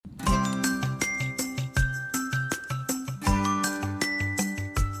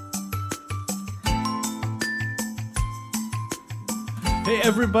Hey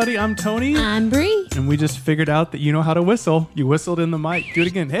everybody, I'm Tony. I'm Bree. And we just figured out that you know how to whistle. You whistled in the mic. Do it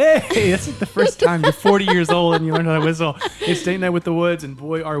again. Hey, this is the first time. You're 40 years old and you learned how to whistle. It's Date Night with the Woods, and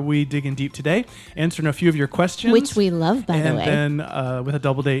boy, are we digging deep today. Answering a few of your questions. Which we love, by the way. And then with a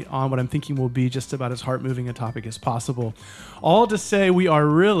double date on what I'm thinking will be just about as heart-moving a topic as possible. All to say we are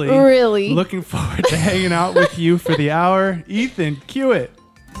really looking forward to hanging out with you for the hour. Ethan, cue it.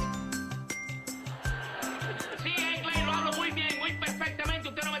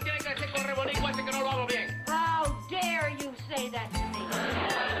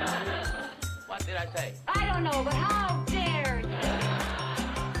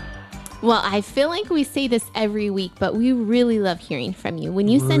 Well, I feel like we say this every week, but we really love hearing from you. When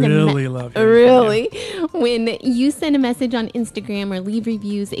you send when you send a message on Instagram or leave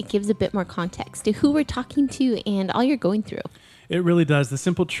reviews, it gives a bit more context to who we're talking to and all you're going through. It really does. The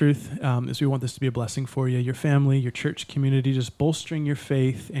simple truth is we want this to be a blessing for you, your family, your church community, just bolstering your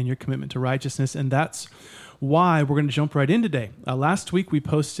faith and your commitment to righteousness. And that's why we're going to jump right in today. Last week, we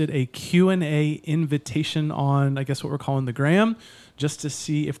posted a Q&A invitation on, I guess what we're calling the gram, just to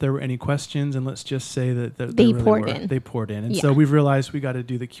see if there were any questions. And let's just say that they really poured in. They poured in. And so we've realized we got to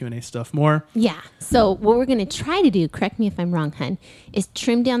do the Q&A stuff more. Yeah. So what we're going to try to do, correct me if I'm wrong, hun, is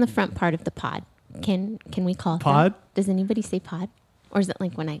trim down the front part of the pod. Can we call it pod? That? Does anybody say pod? Or is it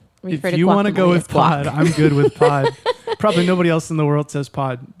like when I refer if to you want to go with pod, guac? I'm good with pod. Probably nobody else in the world says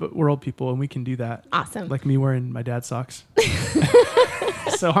pod, but we're old people and we can do that. Awesome. Like me wearing my dad's socks.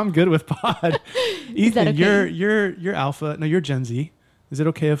 So I'm good with pod. Ethan, okay? you're alpha. No, you're Gen Z. Is it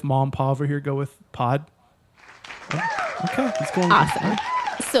okay if mom and pa over here go with pod? Okay, it's going awesome.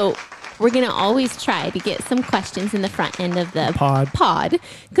 So we're going to always try to get some questions in the front end of the pod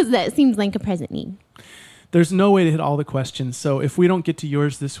because that seems like a present need. There's no way to hit all the questions. So if we don't get to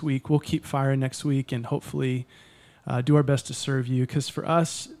yours this week, we'll keep firing next week and hopefully do our best to serve you. Because for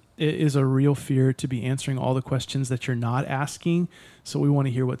us, it is a real fear to be answering all the questions that you're not asking. So we want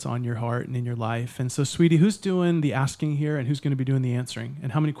to hear what's on your heart and in your life. And so, sweetie, who's doing the asking here and who's going to be doing the answering?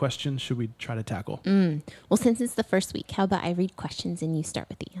 And how many questions should we try to tackle? Well, since it's the first week, how about I read questions and you start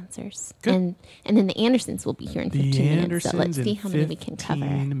with the answers? Good. And then the Andersons will be here in 15 minutes. So let's see how many we can cover.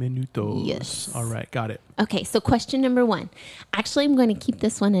 15 minutos. Yes. All right, got it. Okay, so question number 1. Actually, I'm going to keep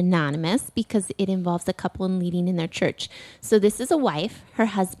this one anonymous because it involves a couple in leading in their church. So this is a wife. Her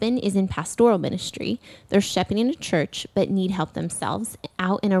husband is in pastoral ministry. They're shepherding a church, but need help themselves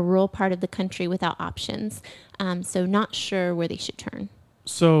out in a rural part of the country without options. So not sure where they should turn.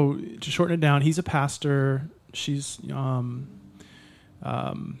 So to shorten it down, he's a pastor. She's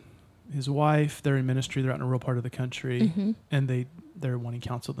his wife. They're in ministry. They're out in a rural part of the country, and they're wanting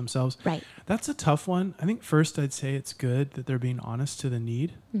counsel themselves. Right. That's a tough one. I think first I'd say it's good that they're being honest to the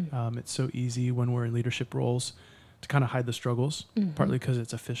need. It's so easy when we're in leadership roles to kind of hide the struggles, partly because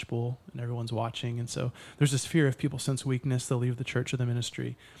it's a fishbowl and everyone's watching. And so there's this fear if people sense weakness, they'll leave the church or the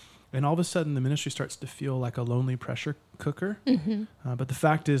ministry. And all of a sudden the ministry starts to feel like a lonely pressure cooker. But the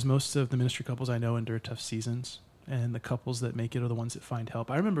fact is most of the ministry couples I know endure tough seasons, and the couples that make it are the ones that find help.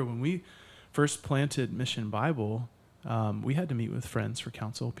 I remember when we first planted Mission Bible, we had to meet with friends for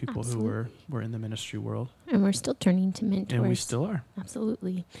counsel, people who were in the ministry world. And we're still turning to mentors. And we still are.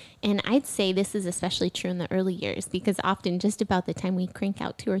 Absolutely. And I'd say this is especially true in the early years because often just about the time we crank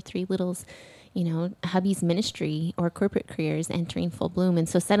out 2 or 3 littles, hubby's ministry or corporate careers entering full bloom. And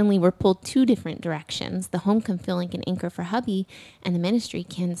so suddenly we're pulled 2 different directions. The home can feel like an anchor for hubby, and the ministry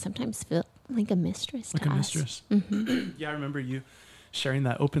can sometimes feel like a mistress to us. Mistress. Yeah, I remember you sharing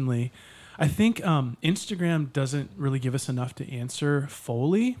that openly. I think Instagram doesn't really give us enough to answer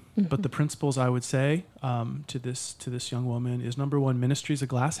fully, but the principles I would say to this young woman is, number 1, ministry is a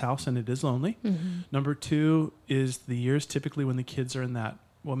glass house and it is lonely. Number 2 is the years typically when the kids are in that,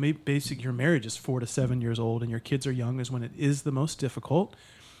 well, maybe basic, your marriage is 4 to 7 years old and your kids are young is when it is the most difficult.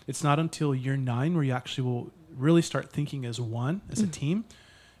 It's not until year 9 where you actually will really start thinking as one, as a team.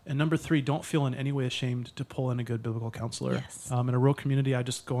 And number 3, don't feel in any way ashamed to pull in a good biblical counselor. Yes. In a rural community, I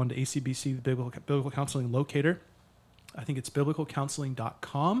just go on to ACBC, the Biblical Counseling Locator. I think it's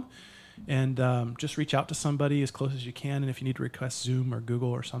biblicalcounseling.com. And just reach out to somebody as close as you can. And if you need to request Zoom or Google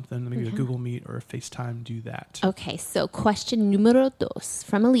or something, maybe a Google Meet or a FaceTime, do that. Okay, so question numero 2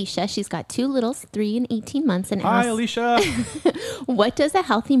 from Alicia. She's got 2 littles, 3 and 18 months. And Hi, Alicia. What does a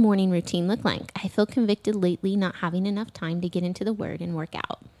healthy morning routine look like? I feel convicted lately not having enough time to get into the Word and work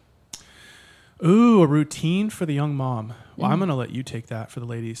out. Ooh, a routine for the young mom. Well, I'm going to let you take that for the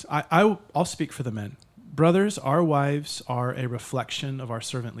ladies. I'll speak for the men. Brothers, our wives are a reflection of our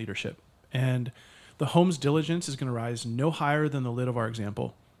servant leadership. And the home's diligence is going to rise no higher than the lid of our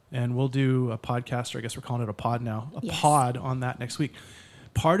example. And we'll do a podcast, or I guess we're calling it a pod now, Yes. pod on that next week.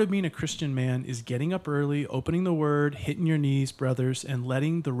 Part of being a Christian man is getting up early, opening the word, hitting your knees, brothers, and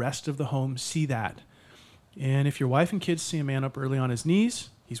letting the rest of the home see that. And if your wife and kids see a man up early on his knees,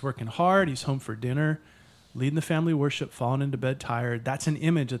 he's working hard, he's home for dinner, leading the family worship, falling into bed tired, that's an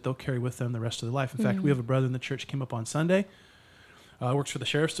image that they'll carry with them the rest of their life. In fact, we have a brother in the church came up on Sunday, works for the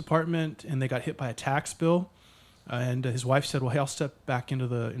sheriff's department, and they got hit by a tax bill. And his wife said, well, hey, I'll step back into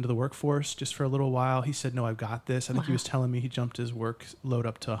the workforce just for a little while. He said, no, I've got this. I think he was telling me he jumped his workload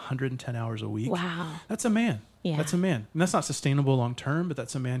up to 110 hours a week. Wow. That's a man. Yeah. That's a man. And that's not sustainable long term, but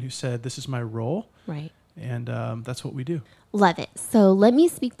that's a man who said, this is my role. Right. And that's what we do. Love it. So let me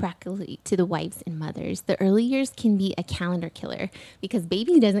speak practically to the wives and mothers. The early years can be a calendar killer because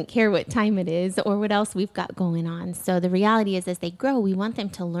baby doesn't care what time it is or what else we've got going on. So the reality is, as they grow, we want them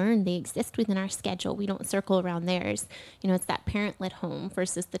to learn they exist within our schedule. We don't circle around theirs. You know, it's that parent-led home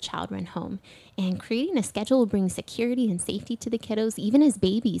versus the child-run home. And creating a schedule will bring security and safety to the kiddos, even as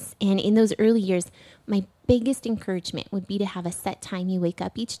babies. And in those early years, my biggest encouragement would be to have a set time you wake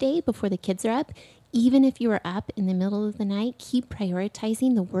up each day before the kids are up. Even if you are up in the middle of the night, keep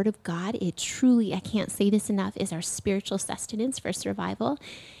prioritizing the Word of God. It truly, I can't say this enough, is our spiritual sustenance for survival.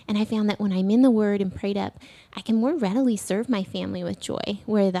 And I found that when I'm in the Word and prayed up, I can more readily serve my family with joy.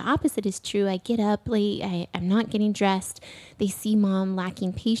 Where the opposite is true, I get up late, I'm not getting dressed. They see mom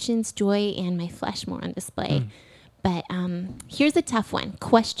lacking patience, joy, and my flesh more on display. But here's a tough one.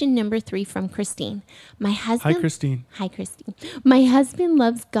 Question number 3 from Christine. Hi, Christine. Hi, Christine. My husband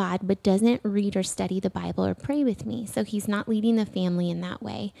loves God, but doesn't read or study the Bible or pray with me, so he's not leading the family in that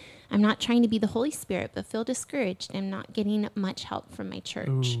way. I'm not trying to be the Holy Spirit, but feel discouraged. I'm not getting much help from my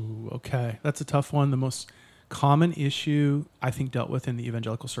church. Ooh, okay. That's a tough one. The most common issue, I think, dealt with in the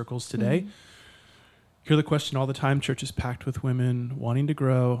evangelical circles today. Hear the question all the time. Church is packed with women wanting to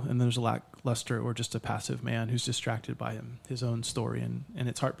grow, and there's a lackluster or just a passive man who's distracted by his own story, and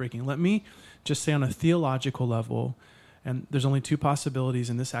it's heartbreaking. Let me just say on a theological level, and there's only 2 possibilities,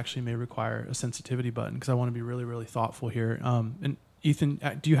 and this actually may require a sensitivity button because I want to be really, really thoughtful here. And Ethan,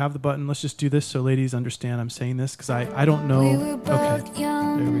 do you have the button? Let's just do this so ladies understand I'm saying this because I don't know. Okay,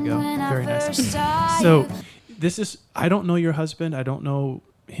 there we go. Very nice. So this is, I don't know your husband. I don't know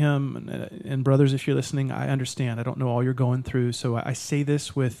him, and brothers, if you're listening, I understand. I don't know all you're going through, so I say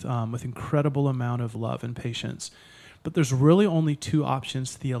this with incredible amount of love and patience. But there's really only 2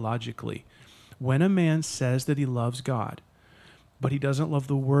 options theologically. When a man says that he loves God, but he doesn't love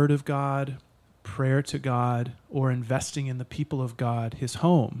the Word of God, prayer to God, or investing in the people of God, his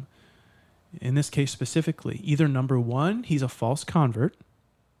home, in this case specifically, either number 1, he's a false convert.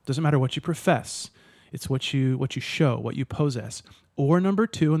 Doesn't matter what you profess. It's what you show, what you possess. Or number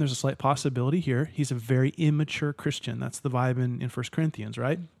 2, and there's a slight possibility here, he's a very immature Christian. That's the vibe in 1 Corinthians,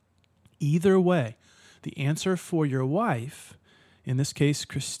 right? Either way, the answer for your wife, in this case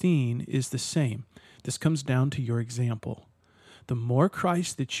Christine, is the same. This comes down to your example. The more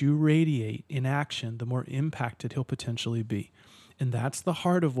Christ that you radiate in action, the more impacted he'll potentially be. And that's the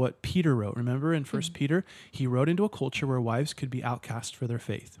heart of what Peter wrote. Remember in 1 Peter, he wrote into a culture where wives could be outcast for their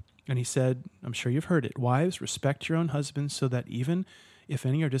faith. And he said, I'm sure you've heard it, wives, respect your own husbands so that even if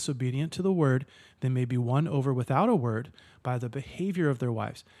any are disobedient to the word, they may be won over without a word by the behavior of their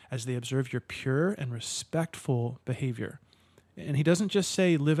wives as they observe your pure and respectful behavior. And he doesn't just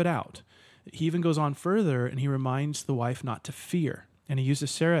say, live it out. He even goes on further and he reminds the wife not to fear. And he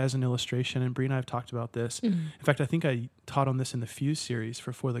uses Sarah as an illustration, and Bree and I have talked about this. In fact, I think I taught on this in the Fuse series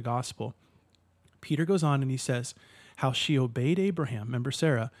for the Gospel. Peter goes on and he says how she obeyed Abraham, remember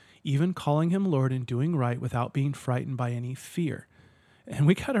Sarah, even calling him Lord and doing right without being frightened by any fear. And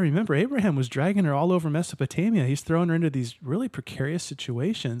we got to remember, Abraham was dragging her all over Mesopotamia. He's throwing her into these really precarious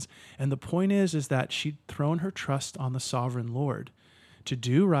situations. And the point is that she'd thrown her trust on the sovereign Lord to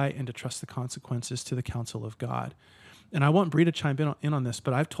do right and to trust the consequences to the counsel of God. And I want Bree to chime in on this,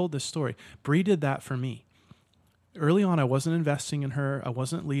 but I've told this story. Bree did that for me. Early on, I wasn't investing in her. I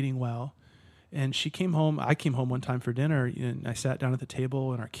wasn't leading well. And she came home. I came home one time for dinner, and I sat down at the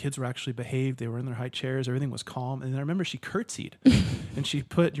table, and our kids were actually behaved. They were in their high chairs. Everything was calm. And I remember she curtsied. And she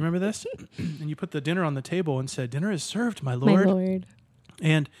put, do you remember this? And you put the dinner on the table and said, dinner is served, my Lord. My Lord.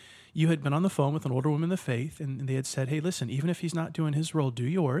 And you had been on the phone with an older woman in the faith, and they had said, hey, listen, even if he's not doing his role, do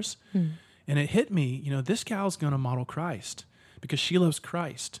yours. And it hit me, this gal's going to model Christ because she loves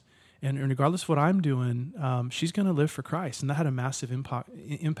Christ. And regardless of what I'm doing, she's going to live for Christ. And that had a massive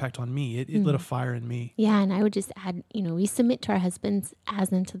impact on me. It lit a fire in me. Yeah, and I would just add, we submit to our husbands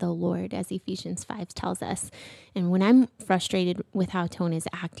as unto the Lord, as Ephesians 5 tells us. And when I'm frustrated with how Tone is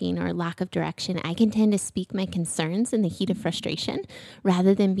acting or lack of direction, I can tend to speak my concerns in the heat of frustration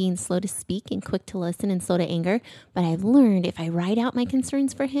rather than being slow to speak and quick to listen and slow to anger. But I've learned if I write out my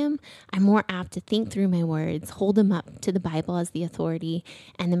concerns for him, I'm more apt to think through my words, hold them up to the Bible as the authority,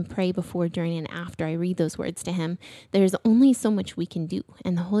 and then pray before, during, and after I read those words to him. There's only so much we can do,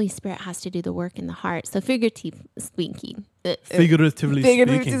 and the Holy Spirit has to do the work in the heart. So figuratively speaking. Which,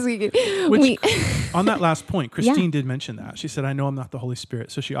 on that last point, Christine did mention that. She said, I know I'm not the Holy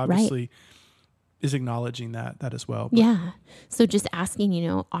Spirit. So she obviously is acknowledging that as well. But. Yeah. So just asking,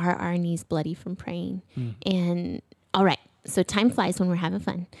 are our knees bloody from praying? And all right. So time flies when we're having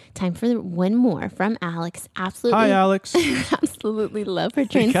fun. Time for one more from Alex. Absolutely. Hi, Alex. Absolutely love her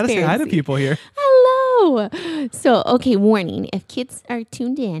transparency. You gotta say hi to people here. Hello. So, okay, warning. If kids are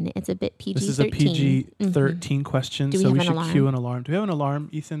tuned in, it's a bit PG-13. This is a PG-13 question, so we should cue an alarm. Do we have an alarm,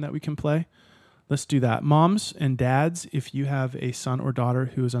 Ethan, that we can play? Let's do that. Moms and dads, if you have a son or daughter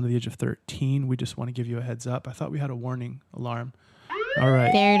who is under the age of 13, we just want to give you a heads up. I thought we had a warning alarm. All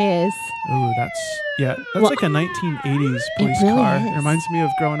right. There it is. Oh, that's like a 1980s police car. It reminds me of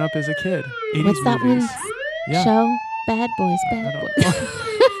growing up as a kid. 80s What's that movies. One show? Bad Boys, Bad Boys.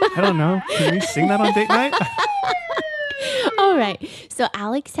 I don't know. Can we sing that on date night? All right. So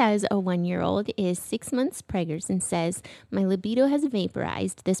Alex has a 1-year-old, is 6 months pregnant, and says, my libido has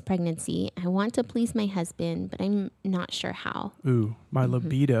vaporized this pregnancy. I want to please my husband, but I'm not sure how. Ooh, my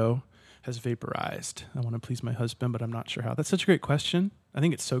libido has vaporized. I want to please my husband, but I'm not sure how. That's such a great question. I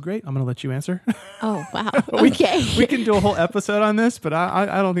think it's so great. I'm going to let you answer. Oh, wow. Okay. we can do a whole episode on this, but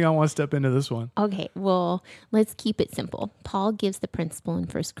I don't think I want to step into this one. Okay. Well, let's keep it simple. Paul gives the principle in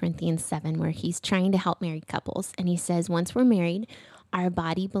 1 Corinthians 7 where he's trying to help married couples. And he says, once we're married, our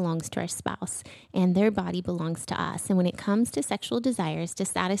body belongs to our spouse and their body belongs to us. And when it comes to sexual desires to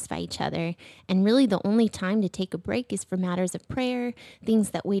satisfy each other, and really the only time to take a break is for matters of prayer, things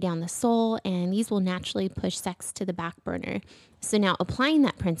that weigh down the soul, and these will naturally push sex to the back burner. So now applying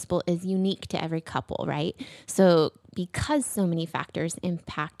that principle is unique to every couple, right? So because so many factors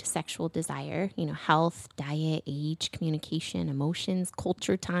impact sexual desire, health, diet, age, communication, emotions,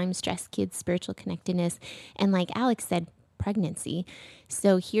 culture, time, stress, kids, spiritual connectedness, and like Alex said, pregnancy.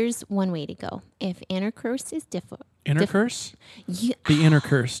 So here's one way to go. If intercourse is difficult. Intercourse? The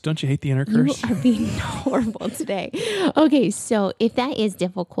intercourse. Don't you hate the intercourse? You are being horrible today. Okay, so if that is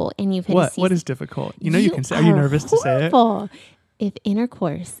difficult and you've hit a season. What is difficult? You can say, are you nervous to say it? If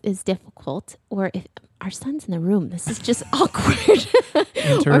intercourse is difficult, or if our son's in the room, this is just awkward.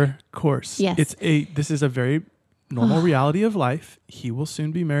 Intercourse. Yes. This is a very normal reality of life. He will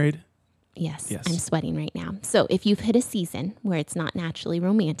soon be married. Yes, I'm sweating right now. So if you've hit a season where it's not naturally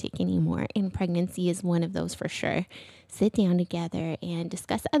romantic anymore, and pregnancy is one of those for sure, sit down together and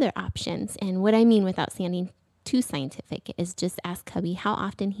discuss other options. And what I mean without sounding too scientific is just ask hubby how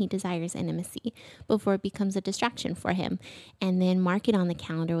often he desires intimacy before it becomes a distraction for him. And then mark it on the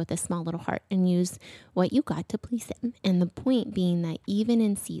calendar with a small little heart and use what you got to please him. And the point being that even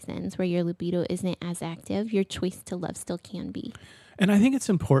in seasons where your libido isn't as active, your choice to love still can be. And I think it's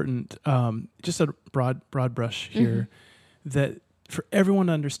important, just a broad brush here, that for everyone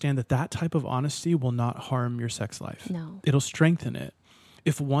to understand that type of honesty will not harm your sex life. No. It'll strengthen it.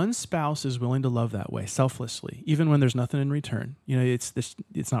 If one spouse is willing to love that way, selflessly, even when there's nothing in return,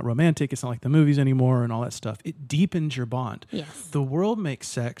 it's not romantic, it's not like the movies anymore and all that stuff. It deepens your bond. Yes. The world makes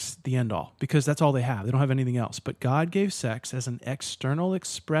sex the end all because that's all they have. They don't have anything else. But God gave sex as an external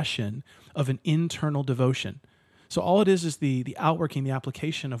expression of an internal devotion. So all it is the outworking, the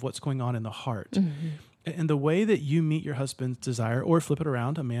application of what's going on in the heart. Mm-hmm. And the way that you meet your husband's desire, or flip it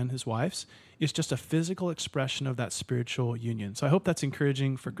around, a man, his wife's, is just a physical expression of that spiritual union. So I hope that's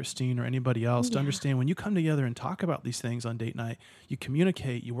encouraging for Christine or anybody else to understand when you come together and talk about these things on date night, you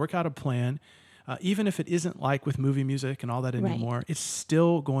communicate, you work out a plan, even if it isn't like with movie music and all that anymore, it's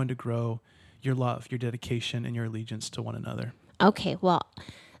still going to grow your love, your dedication, and your allegiance to one another. Okay, well,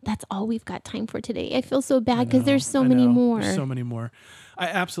 that's all we've got time for today. I feel so bad because there's so many more. There's so many more. I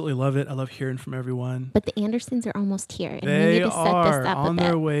absolutely love it. I love hearing from everyone. But the Andersons are almost here. And they we need to set this up on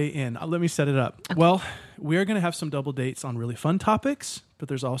their way in. Let me set it up. Okay. Well, we are going to have some double dates on really fun topics, but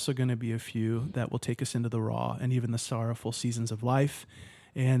there's also going to be a few that will take us into the raw and even the sorrowful seasons of life.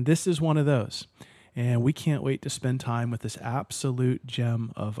 And this is one of those. And we can't wait to spend time with this absolute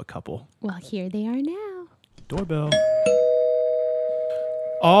gem of a couple. Well, here they are now. Doorbell.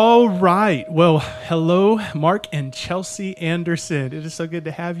 All right. Well, hello, Mark and Chelsea Anderson. It is so good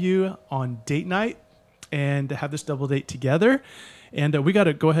to have you on date night and to have this double date together. And we got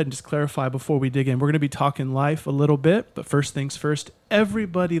to go ahead and just clarify before we dig in. We're going to be talking life a little bit, but first things first,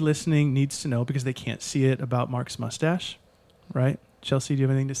 everybody listening needs to know, because they can't see it, about Mark's mustache, right? Chelsea, do you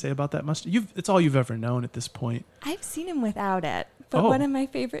have anything to say about that mustache? It's all you've ever known at this point. I've seen him without it. But one of my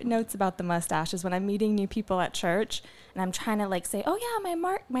favorite notes about the mustache is when I'm meeting new people at church and I'm trying to like say, oh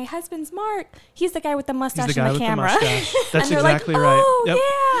yeah, my husband's Mark. He's the guy with the mustache in the camera. That's and exactly like, right. Oh, yep.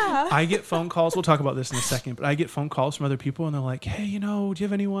 yeah. I get phone calls. We'll talk about this in a second, but I get phone calls from other people and they're like, hey, do you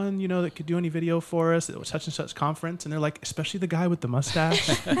have anyone, that could do any video for us at such and such conference? And they're like, especially the guy with the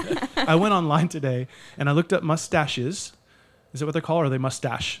mustache. I went online today and I looked up mustaches. Is that what they're called, or are they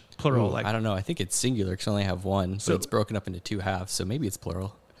mustache, plural? Ooh, I don't know. I think it's singular because I only have one, but it's broken up into two halves, so maybe it's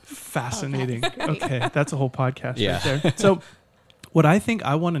plural. Fascinating. Okay, that's a whole podcast right there. So what I think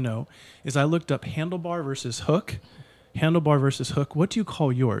I want to know is I looked up handlebar versus hook. Handlebar versus hook. What do you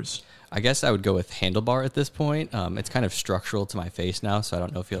call yours? I guess I would go with handlebar at this point. It's kind of structural to my face now, so I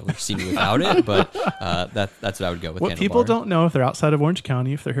don't know if you'll ever see me without it, but that's what I would go with. What handlebar. People don't know, if they're outside of Orange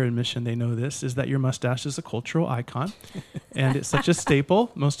County, if they're here in Mission, they know this, is that your mustache is a cultural icon, and it's such a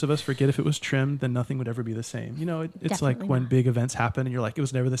staple. Most of us forget if it was trimmed, then nothing would ever be the same. It's Definitely like when big events happen, and you're like, it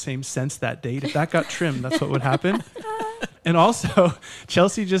was never the same since that date. If that got trimmed, that's what would happen. And also,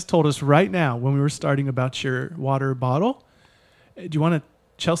 Chelsea just told us right now when we were starting about your water bottle. Do you want to,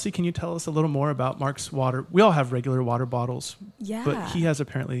 Chelsea, can you tell us a little more about Mark's water? We all have regular water bottles. Yeah. But he has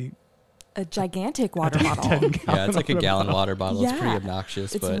apparently a gigantic water bottle. Yeah, it's like a gallon water bottle. It's pretty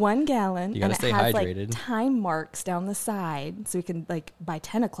obnoxious. It's but 1 gallon. You got to stay hydrated. Like time marks down the side. So you can, like, by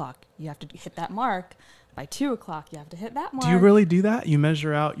 10 o'clock, you have to hit that mark. By 2 o'clock, you have to hit that mark. Do you really do that? You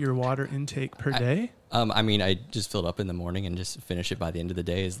measure out your water intake per day? I just fill it up in the morning and just finish it by the end of the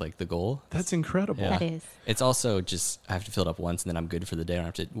day is like the goal. That's incredible. Yeah. That is. It's also just, I have to fill it up once and then I'm good for the day. I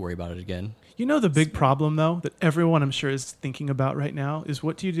don't have to worry about it again. The big problem, though, that everyone I'm sure is thinking about right now is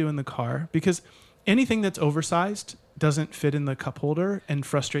what do you do in the car? Because anything that's oversized doesn't fit in the cup holder and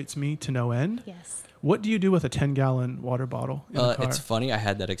frustrates me to no end. Yes. What do you do with a 10-gallon water bottle in the car? It's funny. I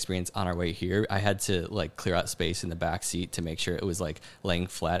had that experience on our way here. I had to clear out space in the back seat to make sure it was laying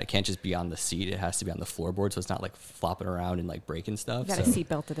flat. It can't just be on the seat. It has to be on the floorboard, so it's not flopping around and breaking stuff. You got to seat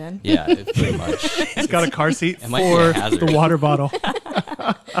belted in. Yeah, pretty much. It's got a car seat for the water bottle.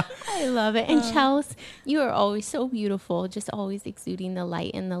 I love it. And Chels, you are always so beautiful, just always exuding the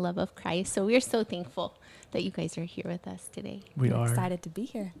light and the love of Christ. So we're so thankful that you guys are here with us today. I'm excited to be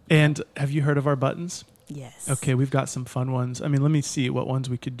here. And have you heard of our buttons? Yes. Okay, we've got some fun ones. Let me see what ones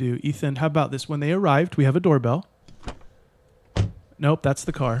we could do. Ethan, how about this? When they arrived, we have a doorbell. Nope, that's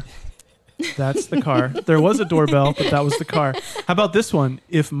the car. That's the car. There was a doorbell, but that was the car. How about this one?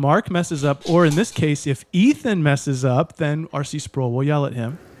 If Mark messes up, or in this case, if Ethan messes up, then R.C. Sproul will yell at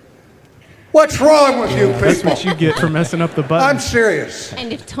him. What's wrong with you people? That's what you get for messing up the button. I'm serious.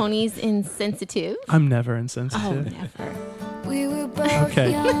 And if Tony's insensitive. I'm never insensitive. Oh, never.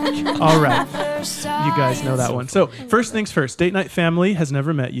 Okay. All right. You guys know that one. So first things first, Date Night family has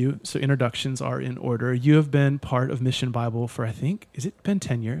never met you, so introductions are in order. You have been part of Mission Bible for, I think, has it been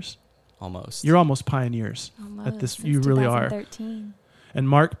 10 years? Almost. You're almost pioneers at this. You really are. 2013. And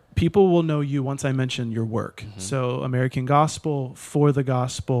Mark, people will know you once I mention your work. Mm-hmm. So American Gospel, For the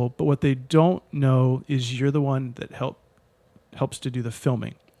Gospel. But what they don't know is you're the one that helps to do the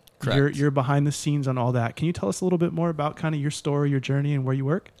filming. Correct. You're behind the scenes on all that. Can you tell us a little bit more about kind of your story, your journey, and where you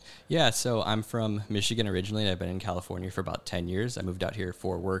work? Yeah, so I'm from Michigan originally, and I've been in California for about 10 years. I moved out here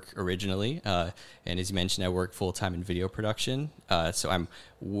for work originally, and as you mentioned, I work full-time in video production, so I'm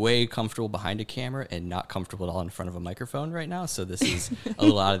way comfortable behind a camera and not comfortable at all in front of a microphone right now, so this is a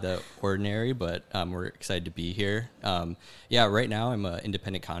little out of the ordinary, but we're excited to be here. Right now I'm an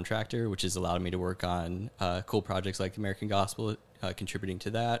independent contractor, which has allowed me to work on cool projects like American Gospel, contributing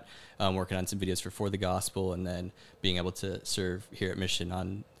to that, working on some videos for the Gospel, and then being able to serve here at Mission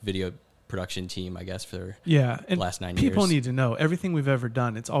on video production team, I guess, for the last 9 years. People need to know everything we've ever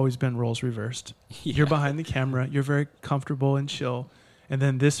done, it's always been roles reversed. Yeah. You're behind the camera, you're very comfortable and chill. And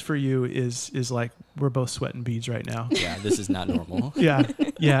then this for you is like we're both sweating beads right now. Yeah, this is not normal.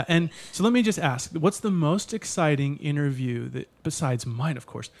 Yeah. And so let me just ask, what's the most exciting interview that, besides mine, of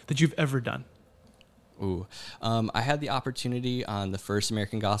course, that you've ever done? Ooh, I had the opportunity on the first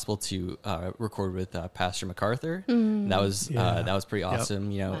American Gospel to record with Pastor MacArthur. That was pretty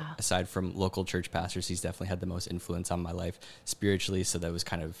awesome. Yep. Wow. Aside from local church pastors, he's definitely had the most influence on my life spiritually. So that was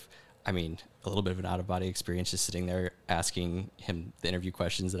kind of I mean, a little bit of an out-of-body experience just sitting there asking him the interview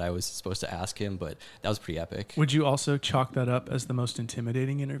questions that I was supposed to ask him, but that was pretty epic. Would you also chalk that up as the most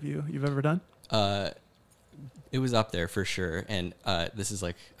intimidating interview you've ever done? It was up there for sure. And this is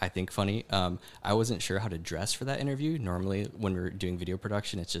like, I think funny. I wasn't sure how to dress for that interview. Normally when we're doing video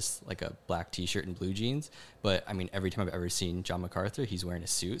production, it's just like a black t-shirt and blue jeans. But I mean, every time I've ever seen John MacArthur, he's wearing a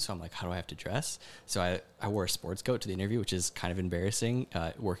suit. So I'm like, how do I have to dress? So I wore a sports coat to the interview, which is kind of embarrassing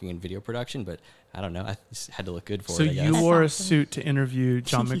working in video production, but I don't know. I just had to look good for it, I guess. So you wore a suit to interview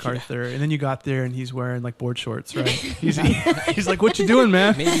John MacArthur, and then you got there and he's wearing like board shorts, right? He's like, "What you doing,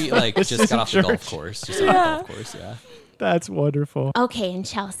 man?" Maybe like just got off the golf course. Just off the golf course, yeah. That's wonderful. Okay, and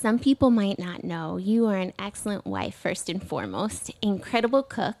Chell, some people might not know you are an excellent wife first and foremost, incredible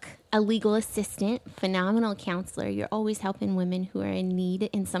cook, a legal assistant, phenomenal counselor. You're always helping women who are in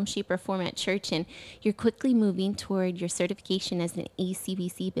need in some shape or form at church, and you're quickly moving toward your certification as an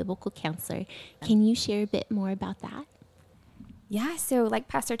ACBC biblical counselor. Can you share a bit more about that? Yeah, so like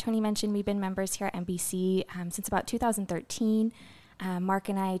Pastor Tony mentioned, we've been members here at NBC since about 2013. Mark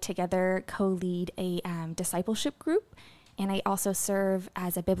and I together co-lead a discipleship group, and I also serve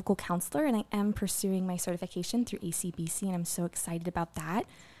as a biblical counselor, and I am pursuing my certification through ACBC, and I'm so excited about that.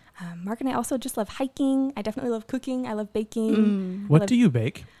 Mark and I also just love hiking. I definitely love cooking. I love baking. What do you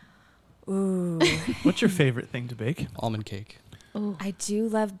bake? Ooh. What's your favorite thing to bake? Almond cake. Ooh. I do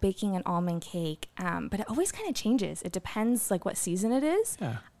love baking an almond cake, but it always kind of changes. It depends like what season it is.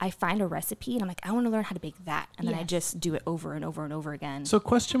 Yeah. I find a recipe and I'm like, I want to learn how to bake that. And then I just do it over and over and over again. So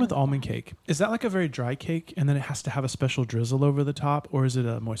question with almond cake. Is that like a very dry cake and then it has to have a special drizzle over the top, or is it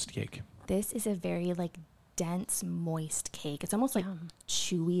a moist cake? This is a very like dense, moist cake. It's almost like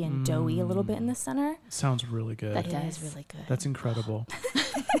chewy and doughy a little bit in the center. Sounds really good. That is really good. That's incredible.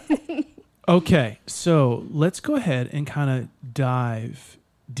 Okay, so let's go ahead and kind of dive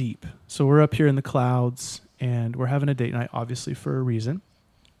deep. So we're up here in the clouds and we're having a date night, obviously for a reason,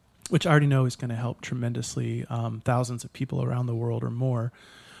 which I already know is going to help tremendously thousands of people around the world or more.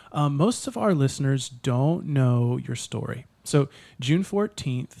 Most of our listeners don't know your story. So June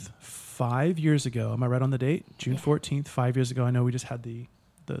 14th, 5 years ago, am I right on the date? June 14th, 5 years ago. I know we just had the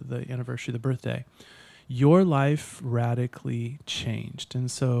anniversary, the birthday. Your life radically changed.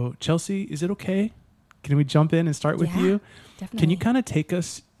 And so, Chelsea, is it okay? Can we jump in and start with you? Definitely. Can you kind of take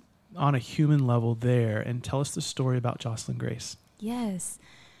us on a human level there and tell us the story about Jocelyn Grace? Yes.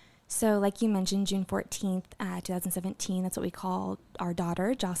 So like you mentioned, June 14th, 2017, that's what we call our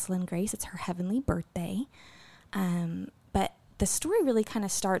daughter, Jocelyn Grace. It's her heavenly birthday. But the story really kind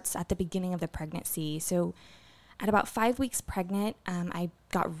of starts at the beginning of the pregnancy. So at about 5 weeks pregnant, I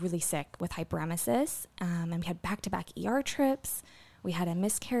got really sick with hyperemesis, and we had back-to-back ER trips. We had a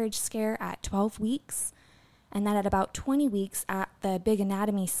miscarriage scare at 12 weeks. And then at about 20 weeks at the big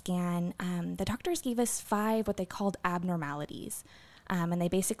anatomy scan, the doctors gave us 5 what they called abnormalities. And they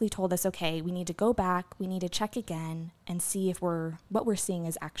basically told us, okay, we need to go back, we need to check again and see if what we're seeing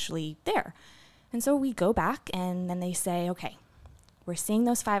is actually there. And so we go back and then they say, okay, we're seeing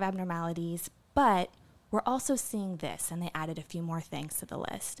those 5 abnormalities, but we're also seeing this. And they added a few more things to the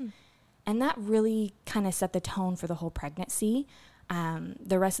list. And that really kind of set the tone for the whole pregnancy.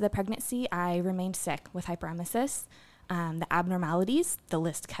 The rest of the pregnancy, I remained sick with hyperemesis. The abnormalities, the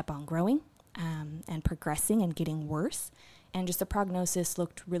list kept on growing and progressing and getting worse. And just the prognosis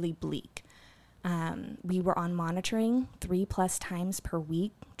looked really bleak. We were on monitoring 3+ times per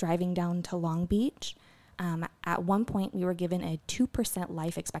week, driving down to Long Beach. At one point, we were given a 2%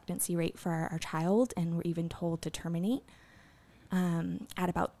 life expectancy rate for our child, and were even told to terminate. At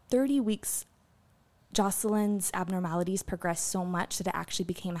about 30 weeks, Jocelyn's abnormalities progressed so much that it actually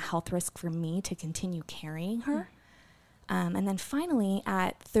became a health risk for me to continue carrying her. And then finally,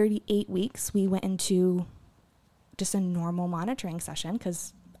 at 38 weeks, we went into just a normal monitoring session,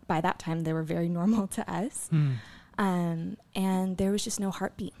 because by that time they were very normal to us. And there was just no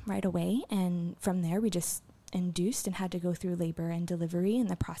heartbeat right away. And from there, we just induced and had to go through labor and delivery in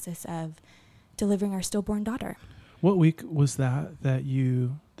the process of delivering our stillborn daughter. What week was that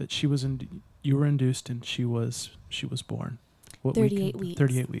you were induced and she was born? What 38 weeks.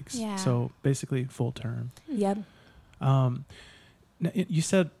 38 weeks. Yeah. So basically full term. Yep. Now, you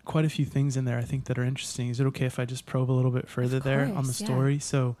said quite a few things in there, I think, that are interesting. Is it okay if I just probe a little bit further there on the story? Yeah.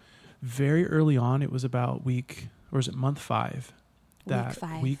 So very early on, it was about month 5?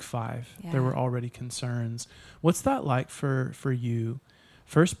 Week 5. Yeah. There were already concerns. What's that like for you?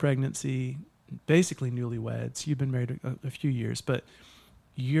 First pregnancy, basically newlyweds. You've been married a few years, but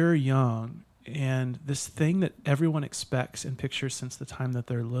you're young and this thing that everyone expects and pictures since the time that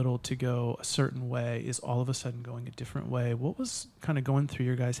they're little to go a certain way is all of a sudden going a different way. What was kind of going through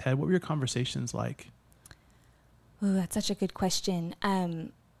your guys' head? What were your conversations like? Oh, that's such a good question.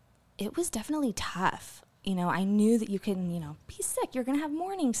 It was definitely tough. You know, I knew that you can, be sick. You're going to have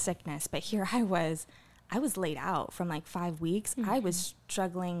morning sickness. But here I was laid out from like 5 weeks. I was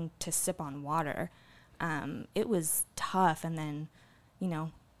struggling to sip on water. It was tough. And then,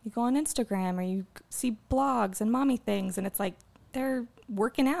 you go on Instagram or you see blogs and mommy things, and it's like they're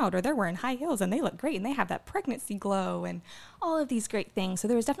working out or they're wearing high heels and they look great and they have that pregnancy glow and all of these great things. So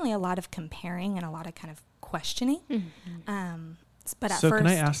there was definitely a lot of comparing and a lot of kind of questioning. But at so first, can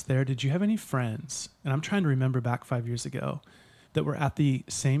I ask there, did you have any friends, and I'm trying to remember back 5 years ago, that were at the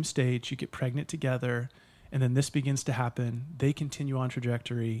same stage, you get pregnant together, and then this begins to happen, they continue on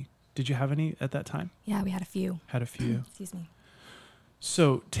trajectory. Did you have any at that time? Yeah, we had a few. Excuse me.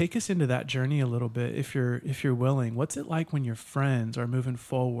 So take us into that journey a little bit, if you're willing. What's it like when your friends are moving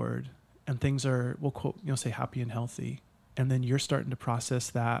forward and things are, we'll quote, say happy and healthy, and then you're starting to process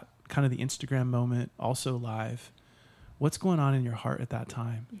that, kind of the Instagram moment, also live. What's going on in your heart at that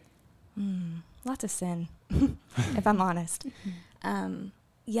time? Lots of sin, if I'm honest.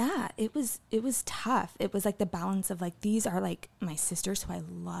 Yeah, it was tough. It was like the balance of like, these are like my sisters who I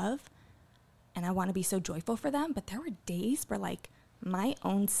love and I want to be so joyful for them. But there were days where like my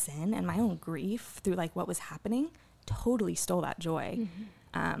own sin and my own grief through like what was happening totally stole that joy.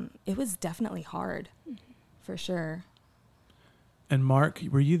 It was definitely hard, for sure. And Mark,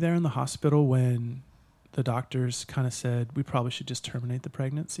 were you there in the hospital when the doctors kind of said, we probably should just terminate the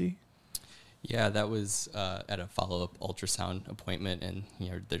pregnancy? Yeah, that was at a follow-up ultrasound appointment, and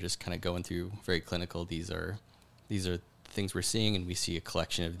they're just kind of going through very clinical. These are things we're seeing, and we see a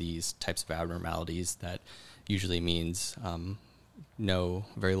collection of these types of abnormalities that usually means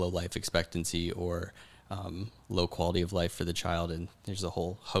very low life expectancy or low quality of life for the child, and there's a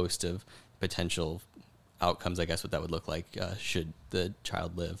whole host of potential outcomes, I guess, what that would look like should the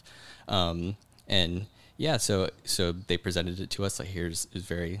child live. And yeah, so they presented it to us like, it's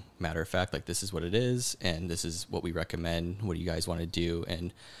very matter of fact, like this is what it is, and this is what we recommend. What do you guys want to do?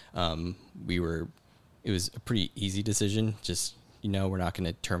 And it was a pretty easy decision. Just, we're not going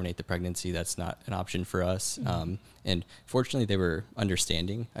to terminate the pregnancy. That's not an option for us. And fortunately, they were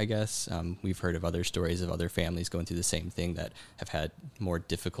understanding, I guess. We've heard of other stories of other families going through the same thing that have had more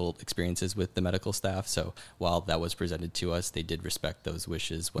difficult experiences with the medical staff. So while that was presented to us, they did respect those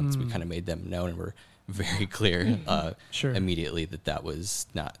wishes once we kind of made them known, and were very clear immediately that was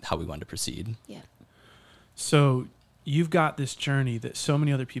not how we wanted to proceed. Yeah. So you've got this journey that so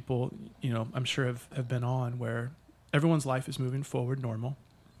many other people, I'm sure have been on, where everyone's life is moving forward normal.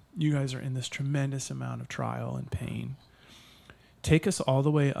 You guys are in this tremendous amount of trial and pain. Take us all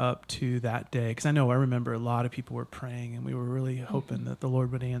the way up to that day, because I remember a lot of people were praying and we were really hoping that the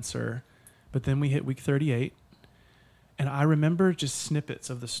Lord would answer. But then we hit week 38, and I remember just snippets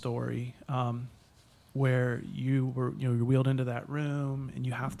of the story where you were, you're wheeled into that room and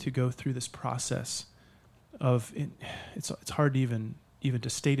you have to go through this process of it's hard to even to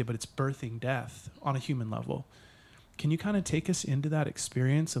state it, but it's birthing death on a human level. Can you kind of take us into that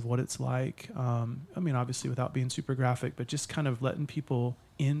experience of what it's like? Obviously without being super graphic, but just kind of letting people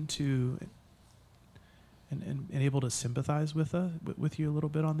into and able to sympathize with you a little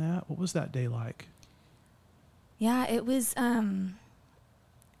bit on that. What was that day like? Yeah, it was,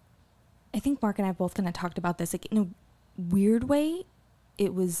 I think Mark and I both kind of talked about this, like in a weird way,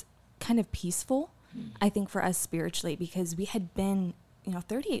 it was kind of peaceful, I think, for us spiritually, because we had been,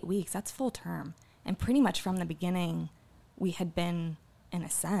 38 weeks, that's full term. And pretty much from the beginning, we had been, in a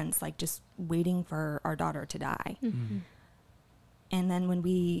sense, like just waiting for our daughter to die. And then when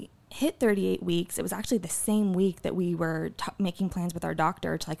we hit 38 weeks, it was actually the same week that we were making plans with our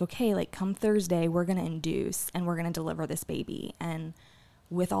doctor to like, okay, like come Thursday, we're going to induce and we're going to deliver this baby. And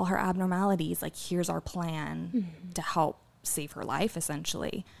with all her abnormalities, like here's our plan to help save her life,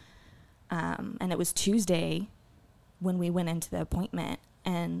 essentially. And it was Tuesday when we went into the appointment,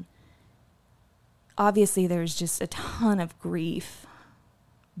 and obviously there's just a ton of grief,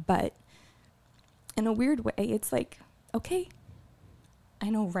 but in a weird way, it's like, okay, I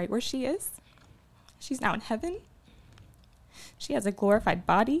know right where she is. She's now in heaven. She has a glorified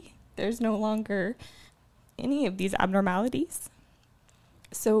body. There's no longer any of these abnormalities.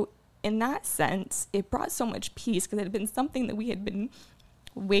 So in that sense, it brought so much peace, because it had been something that we had been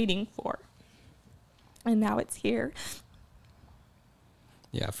waiting for. And now it's here.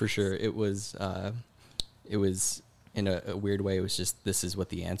 Yeah, for sure. It was in a weird way, it was just, this is what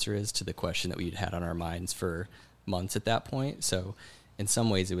the answer is to the question that we'd had on our minds for months at that point. So in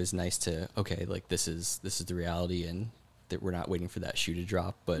some ways it was nice to, okay, like this is the reality, and that we're not waiting for that shoe to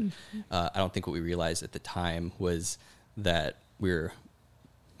drop. But I don't think what we realized at the time was that we were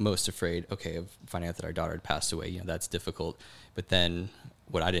most afraid, okay, of finding out that our daughter had passed away. That's difficult. But then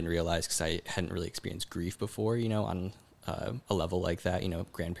what I didn't realize, because I hadn't really experienced grief before, on a level like that,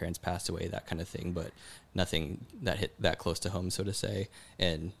 grandparents passed away, that kind of thing, but nothing that hit that close to home, so to say,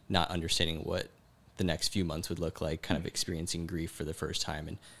 and not understanding what the next few months would look like, kind of experiencing grief for the first time.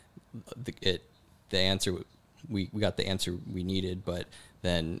 And the answer, we got the answer we needed, but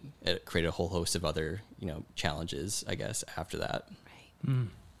then it created a whole host of other, challenges, I guess, after that. Right.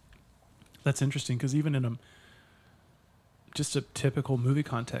 That's interesting, because even in just a typical movie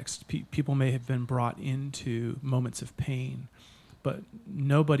context, people may have been brought into moments of pain, but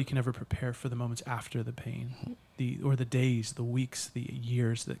nobody can ever prepare for the moments after the pain, or the days, the weeks, the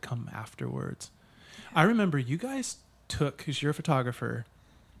years that come afterwards. I remember you guys took, because you're a photographer,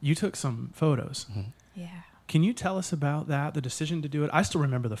 you took some photos. Mm-hmm. Yeah. Can you tell us about that, the decision to do it? I still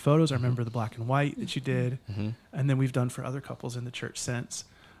remember the photos. I remember the black and white that you did, and then we've done for other couples in the church since.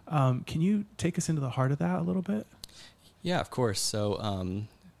 Can you take us into the heart of that a little bit? Yeah, of course. So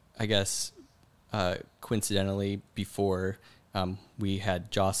I guess coincidentally, before we had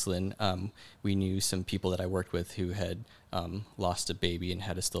Jocelyn, we knew some people that I worked with who had lost a baby and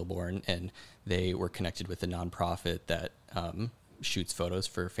had a stillborn, and they were connected with a nonprofit that shoots photos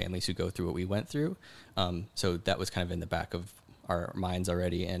for families who go through what we went through. So that was kind of in the back of our minds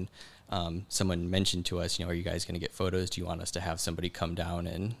already. And someone mentioned to us, are you guys going to get photos? Do you want us to have somebody come down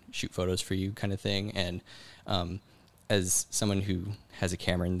and shoot photos for you, kind of thing? And as someone who has a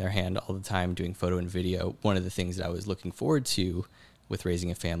camera in their hand all the time doing photo and video, one of the things that I was looking forward to with raising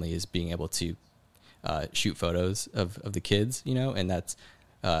a family is being able to shoot photos of the kids, and that's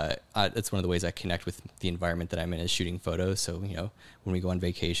one of the ways I connect with the environment that I'm in, is shooting photos. So, when we go on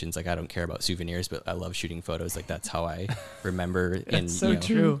vacations, like, I don't care about souvenirs, but I love shooting photos. Like, that's how I remember. And so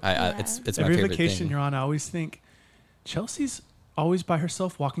true. It's my Every favorite vacation thing. you're on, I always think, Chelsea's always by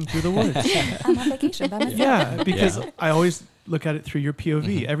herself walking through the woods. I'm on vacation by myself. Yeah, because I always look at it through your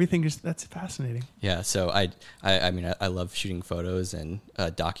POV. Everything that's fascinating. Yeah, so I love shooting photos and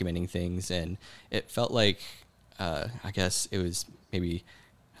documenting things, and it felt like I guess it was maybe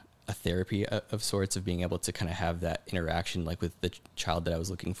a therapy of sorts, of being able to kind of have that interaction, like, with the child that I was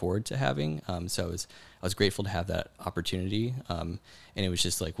looking forward to having. So I was grateful to have that opportunity. And it was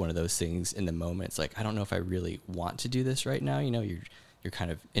just like one of those things in the moment. It's like, I don't know if I really want to do this right now. You're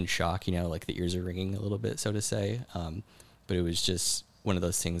kind of in shock, like the ears are ringing a little bit, so to say. But it was just one of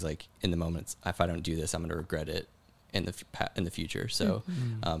those things, like, in the moments, if I don't do this, I'm going to regret it in the future. So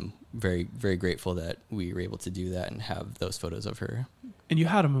very, very grateful that we were able to do that and have those photos of her. And you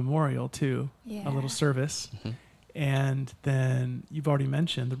had a memorial too, Yeah. a little service. And then you've already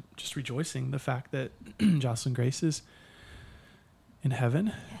mentioned just rejoicing the fact that Jocelyn Grace is in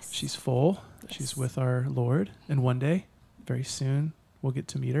heaven. Yes. She's full. Yes. She's with our Lord. And one day, very soon, we'll get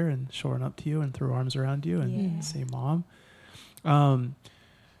to meet her and show her up to you and throw arms around you and say, Mom.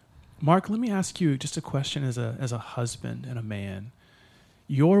 Mark, let me ask you just a question as a husband and a man.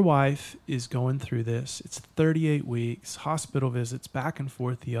 Your wife is going through this. It's 38 weeks, hospital visits, back and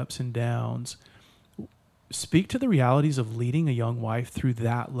forth, the ups and downs. Speak to the realities of leading a young wife through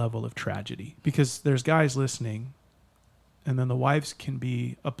that level of tragedy, because there's guys listening, and then the wives can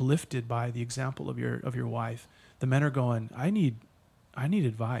be uplifted by the example of your wife. The men are going, I need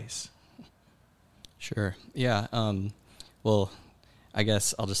advice. Sure. Yeah. Well, I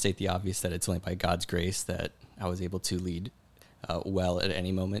guess I'll just state the obvious, that it's only by God's grace that I was able to lead well at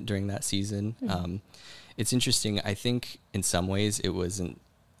any moment during that season. It's interesting. I think in some ways it was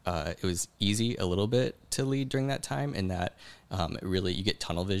easy a little bit to lead during that time, in that really you get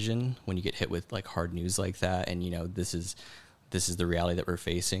tunnel vision when you get hit with, like, hard news like that. And, this is the reality that we're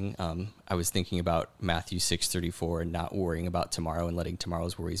facing. I was thinking about Matthew 6:34 and not worrying about tomorrow and letting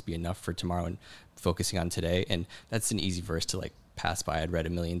tomorrow's worries be enough for tomorrow and focusing on today. And that's an easy verse to, like, pass by. I'd read a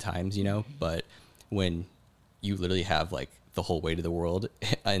million times, but when you literally have, like, the whole weight of the world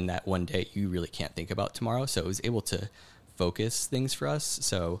in that one day, you really can't think about tomorrow. So it was able to focus things for us.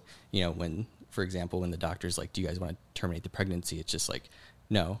 So, when, for example, when the doctor's like, do you guys want to terminate the pregnancy? It's just like,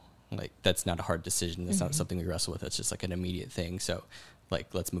 no, like, that's not a hard decision. That's not something we wrestle with. It's just like an immediate thing. So, like,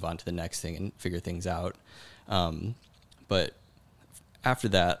 let's move on to the next thing and figure things out. But after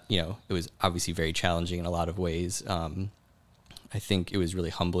that, it was obviously very challenging in a lot of ways. I think it was really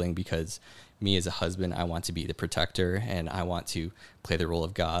humbling, because me as a husband, I want to be the protector, and I want to play the role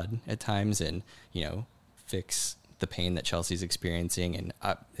of God at times, and, fix the pain that Chelsea's experiencing, and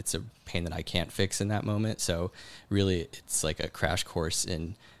it's a pain that I can't fix in that moment. So really, it's like a crash course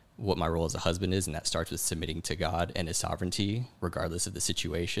in what my role as a husband is, and that starts with submitting to God and his sovereignty, regardless of the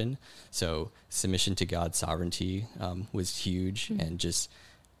situation. So submission to God's sovereignty was huge, and just,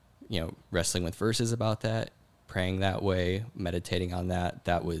 wrestling with verses about that, praying that way, meditating on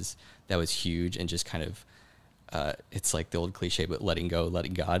that was huge, and just kind of, it's like the old cliche, but letting go,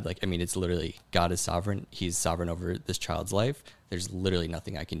 letting God. It's literally, God is sovereign. He's sovereign over this child's life. There's literally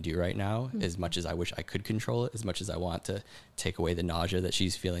nothing I can do right now, as much as I wish I could control it, as much as I want to take away the nausea that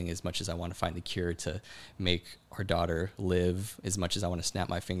she's feeling, as much as I want to find the cure to make our daughter live, as much as I want to snap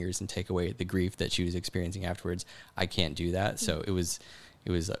my fingers and take away the grief that she was experiencing afterwards. I can't do that. So it was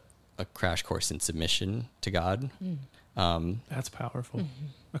a crash course in submission to God. That's powerful.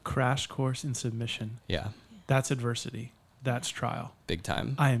 A crash course in submission. Yeah. That's adversity. That's trial. Big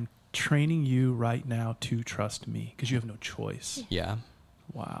time. I am training you right now to trust me because you have no choice. Yeah.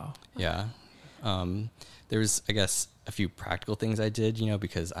 Wow. Yeah. There was, I guess, a few practical things I did,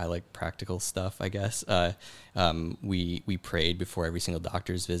 because I like practical stuff, I guess. We prayed before every single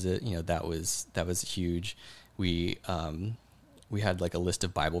doctor's visit. That was huge. We had like a list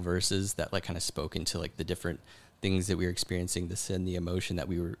of Bible verses that like kind of spoke into like the different things that we were experiencing, the sin, the emotion that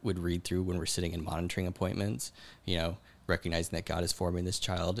we would read through when we're sitting in monitoring appointments, recognizing that God is forming this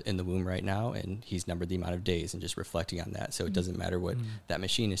child in the womb right now, and he's numbered the amount of days, and just reflecting on that. So it doesn't matter what that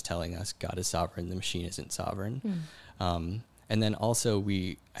machine is telling us. God is sovereign. The machine isn't sovereign. And then also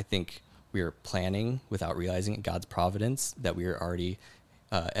I think we were planning without realizing it, God's providence, that we were already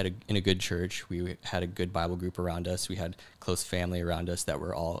in a good church. We had a good Bible group around us. We had close family around us that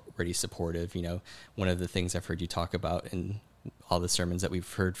were already supportive. One of the things I've heard you talk about in all the sermons that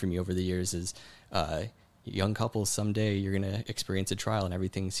we've heard from you over the years is young couples, someday you're going to experience a trial and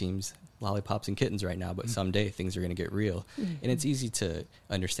everything seems lollipops and kittens right now, but someday things are going to get real. And it's easy to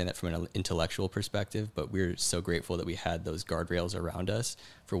understand that from an intellectual perspective, but we're so grateful that we had those guardrails around us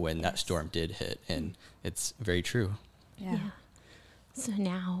for when that storm did hit. And it's very true. Yeah. So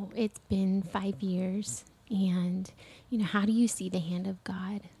now it's been 5 years, and, how do you see the hand of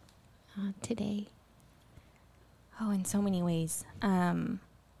God today? Oh, in so many ways. I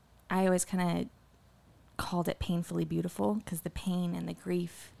always kind of called it painfully beautiful because the pain and the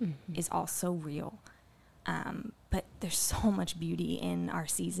grief is all so real. But there's so much beauty in our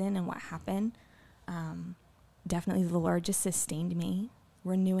season and what happened. Definitely the Lord just sustained me,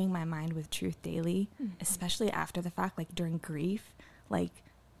 renewing my mind with truth daily, especially after the fact, like during grief. Like,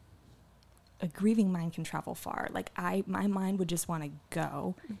 a grieving mind can travel far. Like, my mind would just want to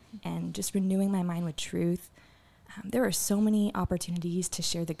go, and just renewing my mind with truth. There were so many opportunities to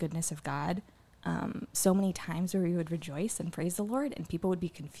share the goodness of God. So many times where we would rejoice and praise the Lord, and people would be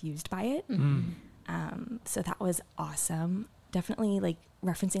confused by it. So that was awesome. Definitely, like,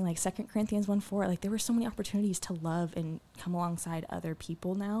 referencing like 2 Corinthians 1:4, like there were so many opportunities to love and come alongside other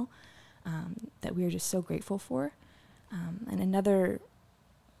people now that we are just so grateful for. And another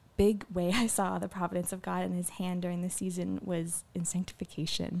big way I saw the providence of God in his hand during this season was in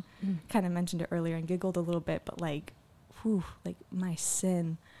sanctification. Kind of mentioned it earlier and giggled a little bit, but like my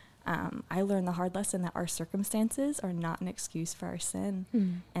sin. I learned the hard lesson that our circumstances are not an excuse for our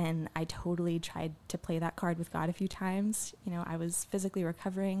sin. And I totally tried to play that card with God a few times. I was physically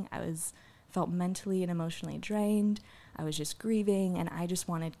recovering. Felt mentally and emotionally drained. I was just grieving, and I just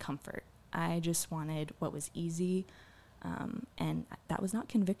wanted comfort. I just wanted what was easy. And that was not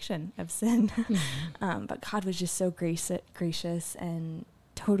conviction of sin. But God was just so gracious and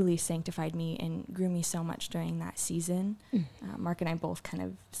totally sanctified me and grew me so much during that season. Mark and I both kind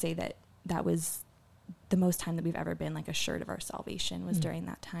of say that was the most time that we've ever been like assured of our salvation was during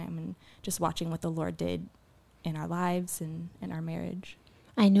that time, and just watching what the Lord did in our lives and in our marriage.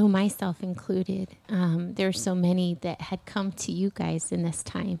 I know myself included. There are so many that had come to you guys in this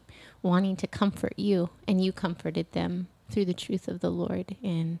time wanting to comfort you, and you comforted them through the truth of the Lord.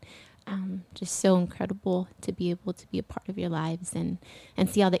 And just so incredible to be able to be a part of your lives and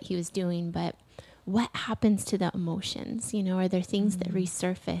see all that he was doing. But what happens to the emotions? Are there things that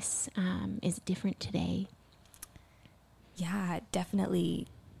resurface? Is it different today? Yeah, definitely.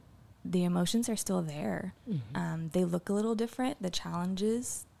 The emotions are still there. They look a little different. The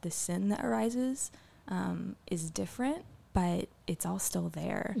challenges, the sin that arises is different, but it's all still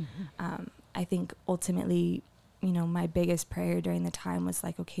there. I think ultimately, my biggest prayer during the time was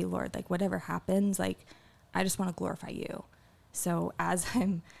like, okay, Lord, like whatever happens, like I just want to glorify you. So as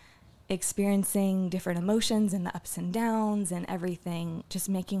I'm experiencing different emotions and the ups and downs and everything, just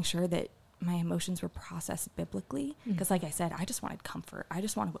making sure that my emotions were processed biblically. Because like I said, I just wanted comfort. I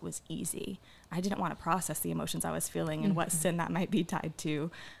just wanted what was easy. I didn't want to process the emotions I was feeling and what sin that might be tied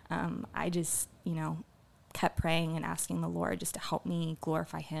to. I just, kept praying and asking the Lord just to help me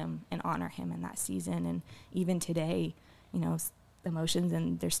glorify him and honor him in that season. And even today, emotions,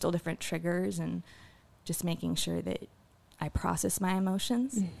 and there's still different triggers, and just making sure that I process my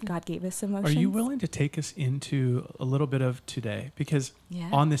emotions. God gave us emotions. Are you willing to take us into a little bit of today? Because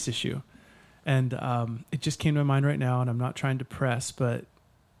on this issue, and it just came to my mind right now, and I'm not trying to press, but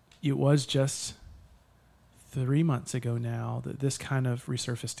it was just 3 months ago now that this kind of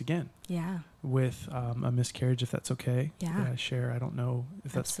resurfaced again. Yeah. With a miscarriage, if that's okay. Yeah. That I share. I don't know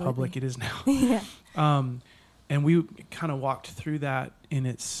if that's Absolutely. public. It is now. Yeah. And we kind of walked through that in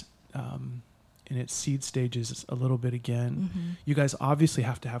its seed stages a little bit again. You guys obviously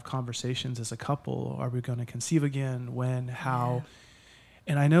have to have conversations as a couple. Are we going to conceive again? When? How?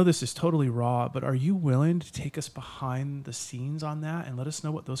 And I know this is totally raw, but are you willing to take us behind the scenes on that and let us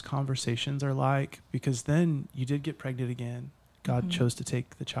know what those conversations are like? Because then you did get pregnant again. God chose to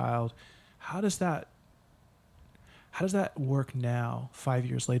take the child. How does that work now, 5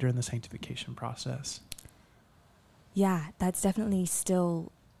 years later in the sanctification process? Yeah, that's definitely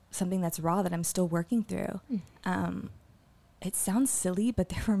still something that's raw that I'm still working through. It sounds silly, but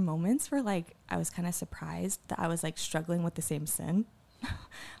there were moments where I was kind of surprised that I was struggling with the same sin.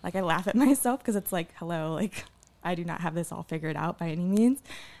 I laugh at myself because it's hello, I do not have this all figured out by any means.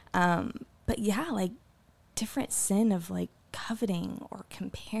 But yeah, different sin of coveting or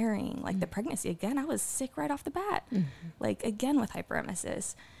comparing, the pregnancy. Again, I was sick right off the bat, again with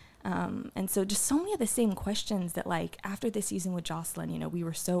hyperemesis. And so just so many of the same questions that after this season with Jocelyn, we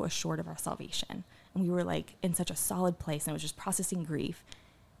were so assured of our salvation, and we were in such a solid place, and it was just processing grief.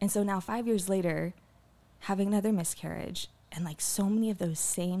 And so now 5 years later, having another miscarriage, and so many of those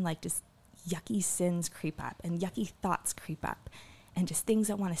same just yucky sins creep up, and yucky thoughts creep up, and just things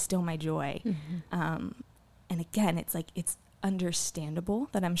that want to steal my joy. And again, it's understandable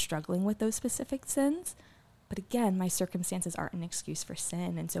that I'm struggling with those specific sins. But again, my circumstances aren't an excuse for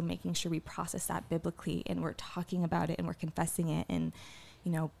sin. And so making sure we process that biblically, and we're talking about it, and we're confessing it, and,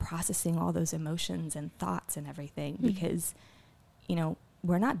 processing all those emotions and thoughts and everything, because,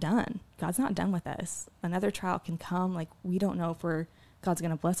 we're not done. God's not done with us. Another trial can come. We don't know if God's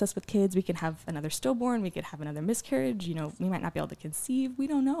going to bless us with kids. We can have another stillborn. We could have another miscarriage. We might not be able to conceive. We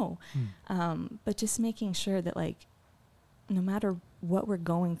don't know. But just making sure that no matter what we're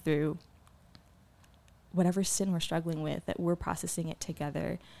going through, whatever sin we're struggling with, that we're processing it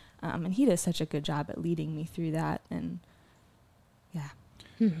together. And he does such a good job at leading me through that. And yeah.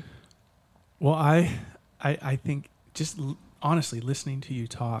 Well, I think just honestly listening to you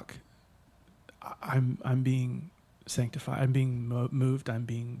talk, I'm being sanctified. I'm being moved. I'm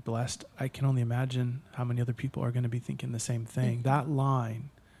being blessed. I can only imagine how many other people are going to be thinking the same thing. That line,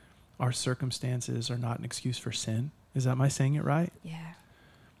 our circumstances are not an excuse for sin. Am I saying it right? Yeah.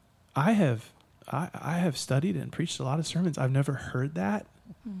 I have studied and preached a lot of sermons. I've never heard that.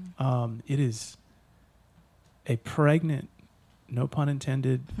 It is a pregnant, no pun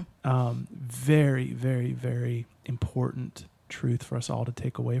intended, very, very, very important truth for us all to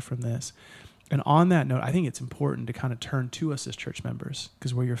take away from this. And on that note, I think it's important to kind of turn to us as church members,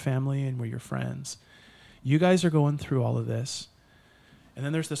 because we're your family and we're your friends. You guys are going through all of this. And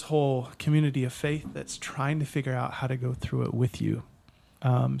then there's this whole community of faith that's trying to figure out how to go through it with you.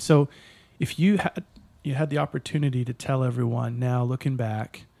 So if you had the opportunity to tell everyone now, looking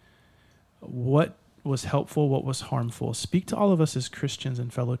back, what was helpful, what was harmful, speak to all of us as Christians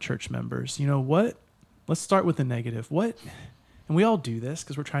and fellow church members. Let's start with the negative. And we all do this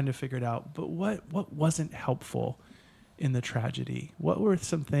because we're trying to figure it out, but what wasn't helpful in the tragedy? What were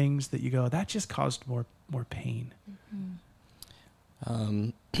some things that you go, that just caused more pain?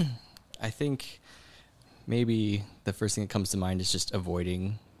 I think maybe the first thing that comes to mind is just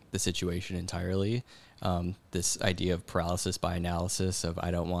avoiding the situation entirely. This idea of paralysis by analysis, of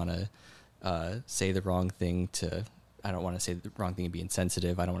I don't want to say the wrong thing and be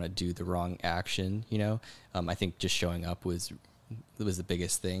insensitive. I don't want to do the wrong action, I think just showing up was the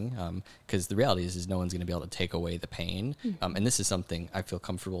biggest thing, because the reality is no one's going to be able to take away the pain. And this is something I feel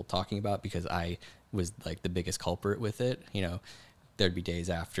comfortable talking about because I was the biggest culprit with it. There'd be days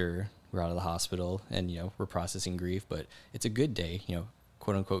after we're out of the hospital and, we're processing grief, but it's a good day,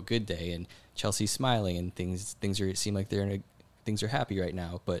 quote unquote good day, and Chelsea's smiling and things seem like things are happy right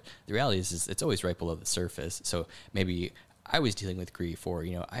now. But the reality is it's always right below the surface. So maybe I was dealing with grief, or,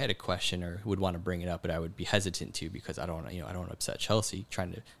 I had a question or would want to bring it up, but I would be hesitant to, because I don't want to upset Chelsea,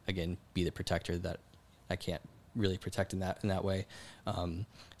 trying to, again, be the protector that I can't really protect in that way.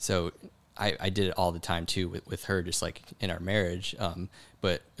 So I did it all the time too with her, just like in our marriage.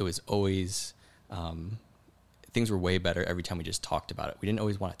 But it was always, things were way better every time we just talked about it. We didn't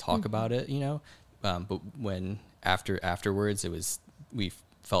always want to talk about it, but when afterwards we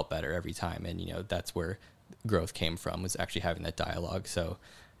felt better every time. And, that's where growth came from, was actually having that dialogue. So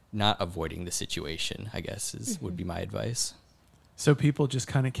not avoiding the situation, I guess, would be my advice. So people just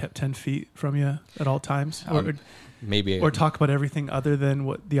kind of kept 10 feet from you at all times? Maybe. Or talk about everything other than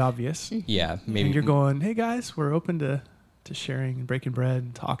what the obvious? Yeah, maybe. And you're going, hey guys, we're open to sharing and breaking bread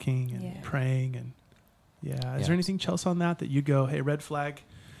and talking and praying. And Is there anything, Chelsea, on that you go, hey, red flag,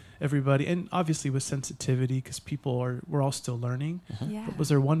 everybody? And obviously with sensitivity, because we're all still learning. Yeah. But was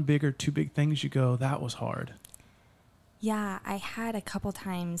there one big or two big things you go, that was hard? Yeah, I had a couple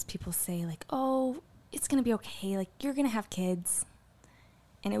times people say like, oh, it's going to be okay. Like, you're going to have kids.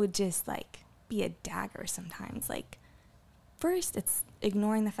 And it would just like be a dagger sometimes. Like, first it's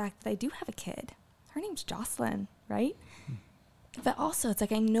ignoring the fact that I do have a kid. Her name's Jocelyn, right? But also it's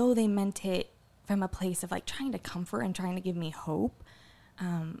like, I know they meant it from a place of like trying to comfort and trying to give me hope.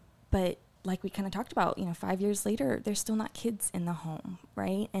 But like we kind of talked about, 5 years later, there's still not kids in the home,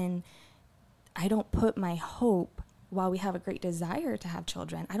 right? And I don't put my hope, while we have a great desire to have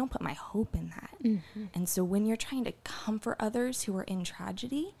children, I don't put my hope in that. Mm-hmm. And so when you're trying to comfort others who are in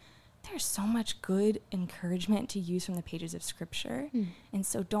tragedy, there's so much good encouragement to use from the pages of Scripture. And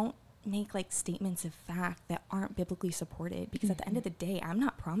so don't make like statements of fact that aren't biblically supported, because at the end of the day, I'm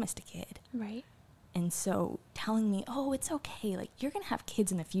not promised a kid. Right. And so telling me, oh, it's okay, like you're going to have kids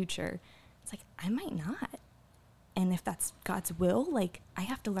in the future, it's like, I might not. And if that's God's will, like I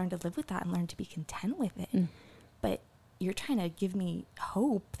have to learn to live with that and learn to be content with it. But you're trying to give me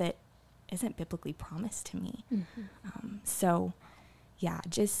hope that isn't biblically promised to me. So yeah,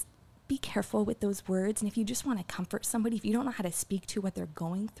 just be careful with those words. And if you just want to comfort somebody, if you don't know how to speak to what they're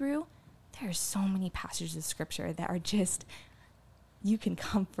going through, there's so many passages of Scripture that are just, you can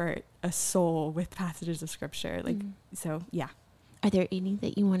comfort a soul with passages of Scripture. Like, so yeah. Are there any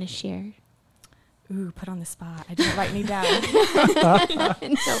that you want to share? Ooh, put on the spot. I didn't write any down. No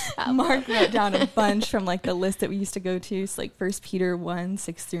problem. Mark wrote down a bunch from like the list that we used to go to. It's like 1 Peter 1,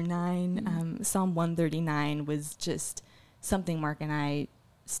 6-9. Psalm 139 was just something Mark and I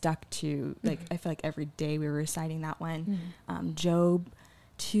stuck to. Like, I feel like every day we were reciting that one. Job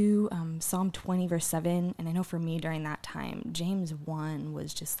 2, Psalm 20, verse 7. And I know for me during that time, James 1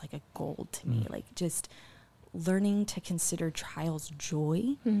 was just like a gold to me. Like, just learning to consider trials joy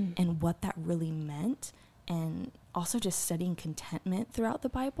and what that really meant, and also just studying contentment throughout the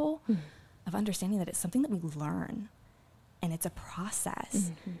Bible, of understanding that it's something that we learn and it's a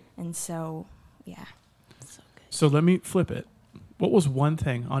process. And so, yeah. So good. So let me flip it. What was one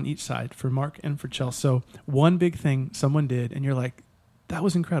thing on each side for Mark and for Chelsea? So one big thing someone did and you're like, that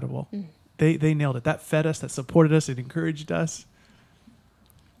was incredible. They nailed it. That fed us, that supported us, it encouraged us.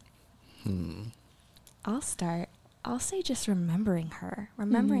 I'll start. I'll say just remembering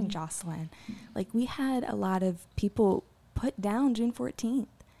Jocelyn. Like, we had a lot of people put down June 14th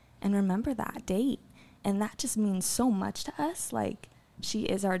and remember that date. And that just means so much to us. Like, she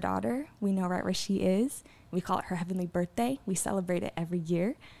is our daughter. We know right where she is. We call it her heavenly birthday. We celebrate it every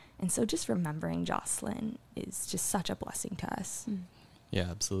year. And so just remembering Jocelyn is just such a blessing to us. Yeah,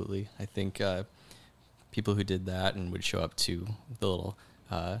 absolutely. I think people who did that and would show up to the little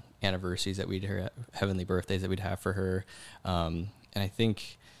anniversaries that we'd her heavenly birthdays that we'd have for her, and I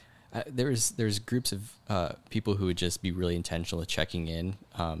think there's groups of people who would just be really intentional at checking in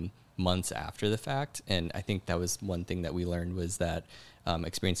months after the fact. And I think that was one thing that we learned, was that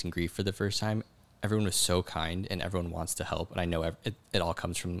experiencing grief for the first time, everyone was so kind and everyone wants to help. And I know it all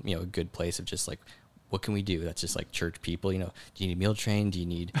comes from a good place of just like, what can we do? That's just like church people, do you need meal train? Do you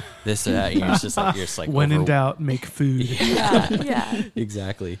need this or that? You're just like when in doubt, make food. Yeah.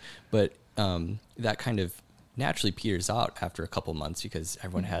 Exactly. But that kind of naturally peters out after a couple months, because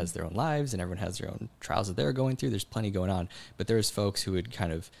everyone has their own lives and everyone has their own trials that they're going through. There's plenty going on. But there's folks who would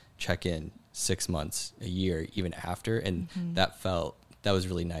kind of check in 6 months, a year, even after. And that was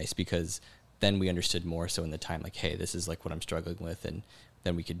really nice, because then we understood more so in the time, like, hey, this is like what I'm struggling with. And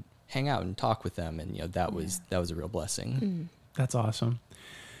then we could hang out and talk with them. And, that was a real blessing. That's awesome.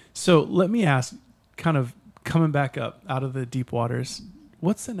 So let me ask, kind of coming back up out of the deep waters,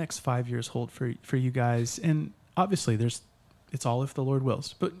 what's the next 5 years hold for you guys? And obviously it's all if the Lord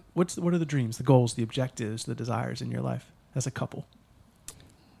wills, but what are the dreams, the goals, the objectives, the desires in your life as a couple?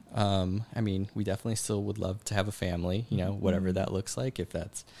 I mean, we definitely still would love to have a family, whatever that looks like. If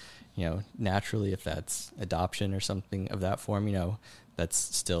that's, naturally, if that's adoption or something of that form, that's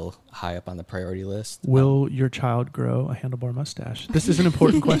still high up on the priority list. Will your child grow a handlebar mustache? This is an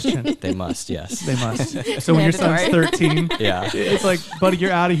important question. They must, yes. They must. So when your son's 13, Yeah. it's like, buddy,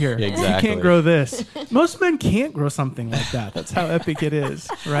 you're out of here. Exactly. You can't grow this. Most men can't grow something like that. That's how epic it is,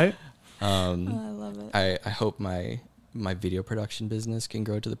 right? I love it. I hope my video production business can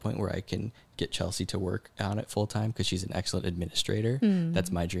grow to the point where I can get Chelsea to work on it full time, because she's an excellent administrator. That's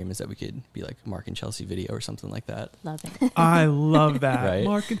my dream, is that we could be like Mark and Chelsea Video or something like that. Love it. I love that. Right?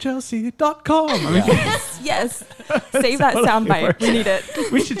 markandchelsea.com. I mean, Yes. Save that soundbite. We need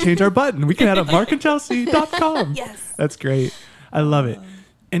it. we should change our button. We can add up markandchelsea.com. Yes. That's great. I love it.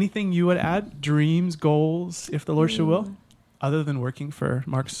 Anything you would add? Dreams, goals, if the Lord should will? Other than working for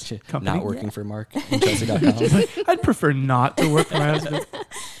Mark's company? Not working for Mark and Chelsea.com. I'd prefer not to work for my husband.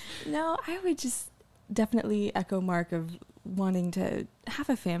 No, I would just definitely echo Mark of wanting to have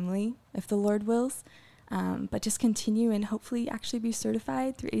a family, if the Lord wills, but just continue and hopefully actually be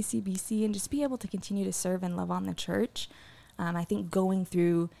certified through ACBC and just be able to continue to serve and love on the church. I think going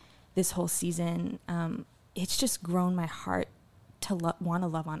through this whole season, it's just grown my heart to want to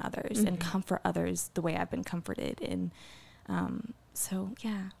love on others and comfort others the way I've been comforted. And so,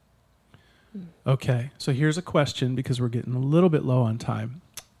 yeah. Okay, so here's a question, because we're getting a little bit low on time.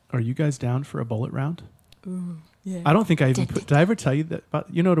 Are you guys down for a bullet round? Ooh, yeah. I don't think I even did I ever tell you that?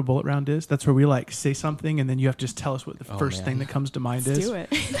 You know what a bullet round is? That's where we like say something and then you have to just tell us what the first thing that comes to mind Let's is. do it.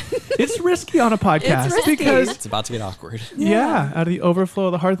 It's risky on a podcast It's risky. because It's about to get awkward. yeah, out of the overflow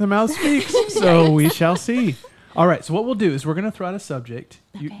of the heart the mouth speaks. So we shall see. All right, so what we'll do is we're going to throw out a subject.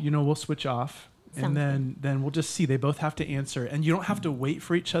 Okay. You know, we'll switch off. Sounds And then we'll just see. They both have to answer. And you don't have to wait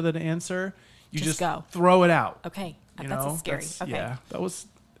for each other to answer. You Just go. throw it out. Okay. You That's know? scary. Okay. Yeah, that was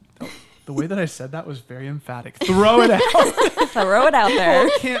the way that I said that was very emphatic. Throw it out. Throw it out there.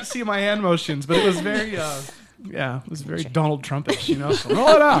 People can't see my hand motions, but it was very, it was very Donald Trumpish, you know?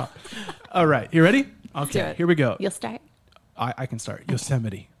 Throw it out. All right, you ready? Okay, do it. here we go. You'll start? I can start.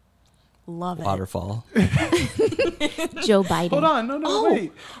 Yosemite. Love it. Waterfall. Joe Biden. Hold on, no,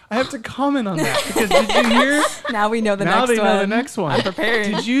 wait. I have to comment on that because did you hear? Now we know the Now next they one. know the next one. I'm prepared.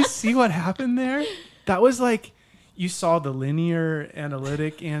 Did you see what happened there? That was like you saw the linear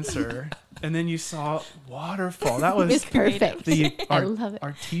analytic answer, and then you saw waterfall. That was It's perfect. the I love it.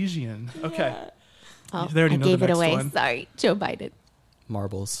 artesian. Okay. Oh, They already I know the gave it next away. one. Sorry. Joe Biden.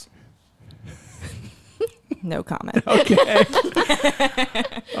 Marbles. No comment. Okay.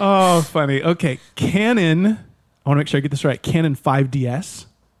 Oh, funny. Okay. Canon. I want to make sure I get this right. Canon 5DS.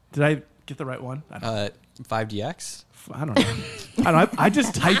 Did I get the right one? I don't 5DX. know. I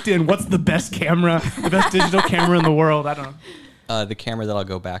just typed in what's the best camera, the best digital camera in the world. I don't know. The camera that I'll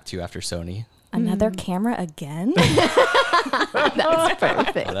go back to after Sony. Another camera again? That's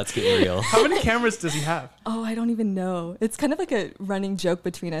perfect. Oh, that's getting real. How many cameras does he have? Oh, I don't even know. It's kind of like a running joke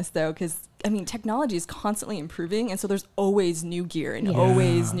between us, though, because, I mean, technology is constantly improving, and so there's always new gear and Yeah.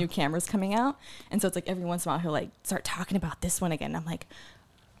 always new cameras coming out. And so it's like every once in a while he'll, like, start talking about this one again. I'm like,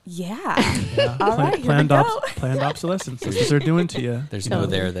 yeah. All right, here we go. Planned obsolescence. That's what they're doing to you. There's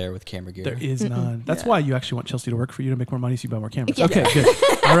Totally. no there with camera gear. There is none. That's Yeah. why you actually want Chelsea to work for you to make more money so you buy more cameras. Yeah. Okay, good.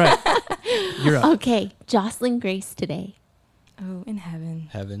 All right. You're up. Okay. Jocelyn Grace today. Oh, in heaven.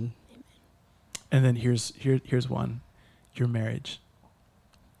 Heaven. And then here's one. Your marriage.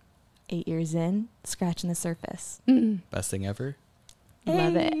 8 years in, scratching the surface. Best thing ever.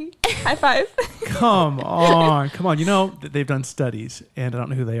 Love it. Hey. High five. Come on. You know, they've done studies, and I don't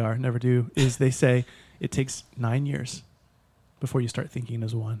know who they are, never do, is they say it takes 9 years before you start thinking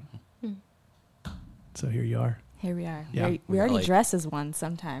as one. So here you are. Here we are. Yeah. We already Like- dress as one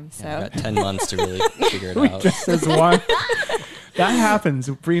sometimes. So Yeah, got 10 months to really figure it out. Just as one. That happens.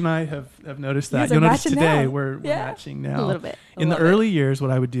 Bree and I have noticed You that. guys are You'll notice matching today now. we're Yeah. matching now. A little bit. In the love it. early years, what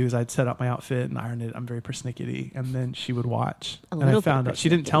I would do is I'd set up my outfit and iron it. I'm very persnickety. And then she would watch. A And I little bit found out she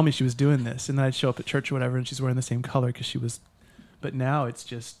didn't persnickety. tell me she was doing this. And then I'd show up at church or whatever, and she's wearing the same color because she was. But now it's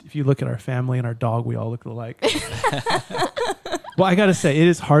just, if you look at our family and our dog, we all look alike. Well, I got to say, it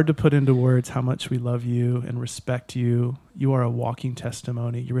is hard to put into words how much we love you and respect you. You are a walking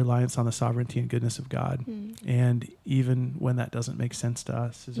testimony. Your reliance on the sovereignty and goodness of God. And even when that doesn't make sense to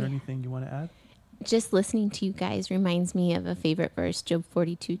us, is there Yeah. anything you want to add? Just listening to you guys reminds me of a favorite verse, Job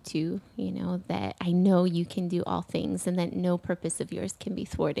 42:2, you know, that I know you can do all things and that no purpose of yours can be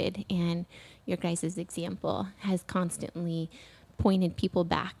thwarted. And your guys' example has constantly pointed people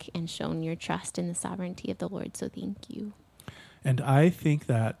back and shown your trust in the sovereignty of the Lord. So thank you. And I think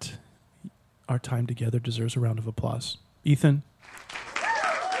that our time together deserves a round of applause. Ethan.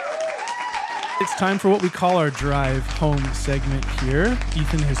 It's time for what we call our drive home segment here.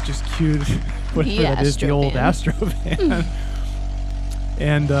 Ethan has just cued whatever The that is, the old Astro Astro van.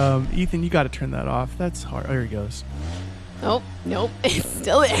 And Ethan, you got to turn that off. That's hard. There he goes. Oh, nope. It's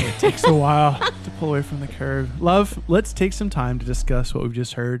still there. It takes a while to pull away from the curve. Love, let's take some time to discuss what we've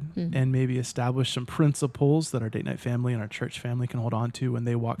just heard and maybe establish some principles that our date night family and our church family can hold on to when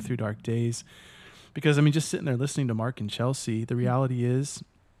they walk through dark days. Because, I mean, just sitting there listening to Mark and Chelsea, the reality is,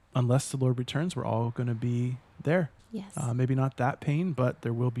 unless the Lord returns, we're all going to be there. Yes. Maybe not that pain, but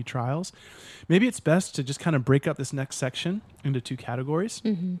there will be trials. Maybe it's best to just kind of break up this next section into two categories.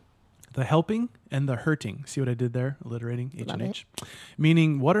 The helping and the hurting. See what I did there? Alliterating H and H.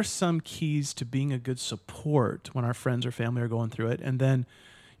 Meaning, what are some keys to being a good support when our friends or family are going through it? And then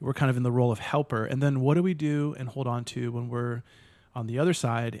we're kind of in the role of helper. And then what do we do and hold on to when we're on the other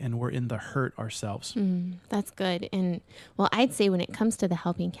side and we're in the hurt ourselves? That's good. And well, I'd say when it comes to the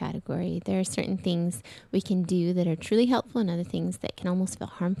helping category, there are certain things we can do that are truly helpful and other things that can almost feel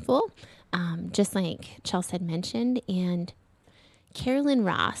harmful, just like Chelsea had mentioned. And Carolyn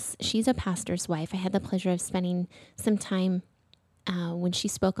Ross, she's a pastor's wife. I had the pleasure of spending some time when she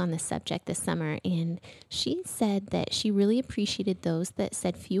spoke on this subject this summer, and she said that she really appreciated those that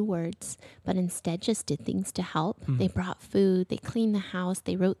said few words, but instead just did things to help. They brought food, they cleaned the house,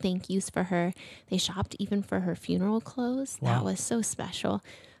 they wrote thank yous for her, they shopped even for her funeral clothes. Wow. That was so special.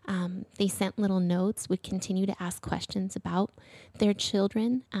 They sent little notes, would continue to ask questions about their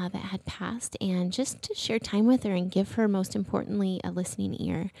children that had passed, and just to share time with her and give her, most importantly, a listening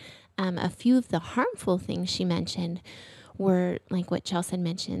ear. A few of the harmful things she mentioned were, like what Chelsea had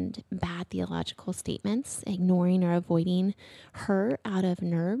mentioned, bad theological statements, ignoring or avoiding her out of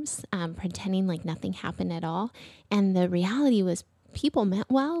nerves, pretending like nothing happened at all. And the reality was people meant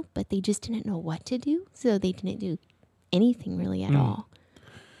well, but they just didn't know what to do, so they didn't do anything really at all.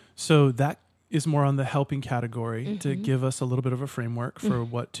 So that is more on the helping category to give us a little bit of a framework for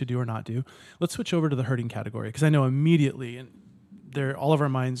what to do or not do. Let's switch over to the hurting category, because I know immediately, and all of our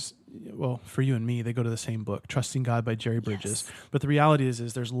minds, well, for you and me, they go to the same book, Trusting God by Jerry Bridges. Yes. But the reality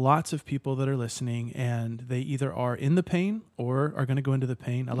is there's lots of people that are listening, and they either are in the pain or are going to go into the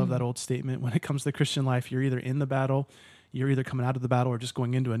pain. I love that old statement. When it comes to the Christian life, you're either in the battle, you're either coming out of the battle, or just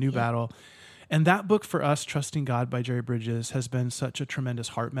going into a new battle. And that book for us, Trusting God by Jerry Bridges, has been such a tremendous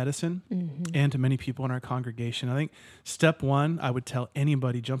heart medicine and to many people in our congregation. I think step one, I would tell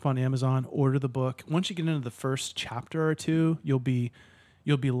anybody, jump on Amazon, order the book. Once you get into the first chapter or two, you'll be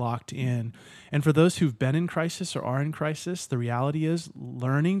locked in. And for those who've been in crisis or are in crisis, the reality is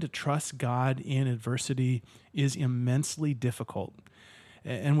learning to trust God in adversity is immensely difficult.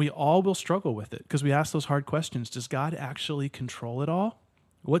 And we all will struggle with it because we ask those hard questions. Does God actually control it all?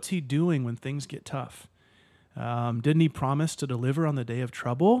 What's he doing when things get tough? Didn't he promise to deliver on the day of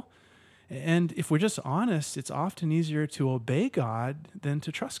trouble? And if we're just honest, it's often easier to obey God than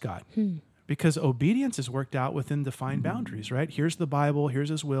to trust God. Because obedience is worked out within defined boundaries, right? Here's the Bible, here's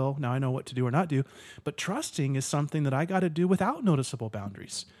his will, now I know what to do or not do. But trusting is something that I got to do without noticeable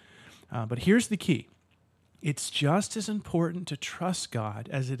boundaries. But here's the key. It's just as important to trust God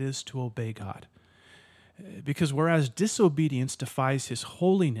as it is to obey God. Because whereas disobedience defies his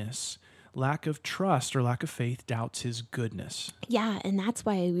holiness, lack of trust or lack of faith doubts his goodness. Yeah, and that's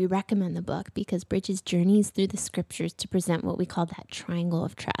why we recommend the book, because Bridges journeys through the scriptures to present what we call that triangle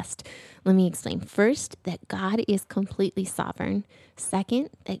of trust. Let me explain. First, that God is completely sovereign. Second,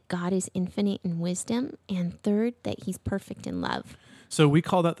 that God is infinite in wisdom. And third, that he's perfect in love. So we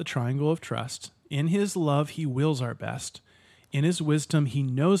call that the triangle of trust. In his love, he wills our best. In his wisdom, he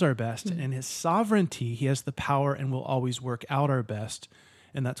knows our best. And in his sovereignty, he has the power and will always work out our best.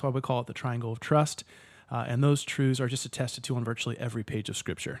 And that's why we call it the triangle of trust. And those truths are just attested to on virtually every page of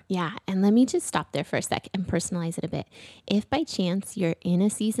Scripture. Yeah, and let me just stop there for a sec and personalize it a bit. If by chance you're in a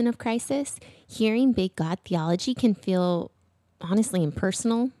season of crisis, hearing big God theology can feel honestly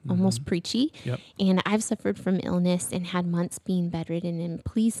impersonal, almost preachy. Yep. And I've suffered from illness and had months being bedridden. And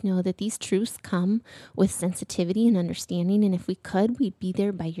please know that these truths come with sensitivity and understanding. And if we could, we'd be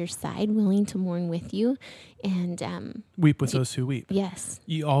there by your side, willing to mourn with you. And weep with those who weep. Yes.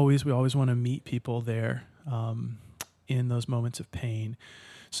 We always want to meet people there in those moments of pain.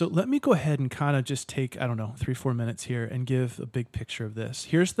 So let me go ahead and kind of just take, 3-4 minutes here and give a big picture of this.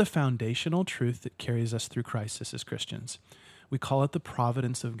 Here's the foundational truth that carries us through crisis as Christians. We call it the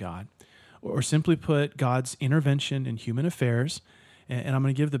providence of God, or simply put, God's intervention in human affairs. And I'm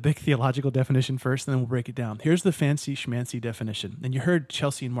going to give the big theological definition first, and then we'll break it down. Here's the fancy schmancy definition. And you heard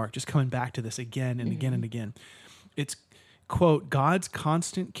Chelsea and Mark just coming back to this again and again and again. It's, quote, God's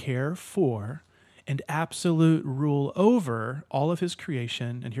constant care for and absolute rule over all of his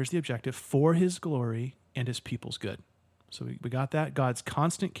creation, and here's the objective, for his glory and his people's good. So we got that. God's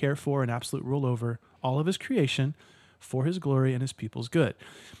constant care for and absolute rule over all of his creation for his glory and his people's good.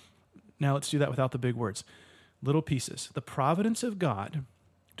 Now let's do that without the big words. Little pieces. The providence of God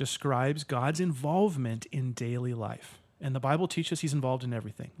describes God's involvement in daily life. And the Bible teaches he's involved in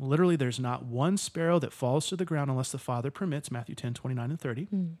everything. Literally, there's not one sparrow that falls to the ground unless the Father permits, Matthew 10, 29 and 30.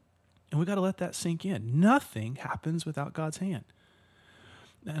 And we got to let that sink in. Nothing happens without God's hand.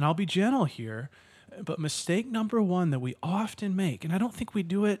 And I'll be gentle here, but mistake number one that we often make, and I don't think we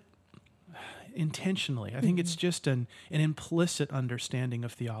do it intentionally, I think it's just an implicit understanding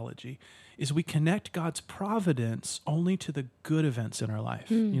of theology, is we connect God's providence only to the good events in our life.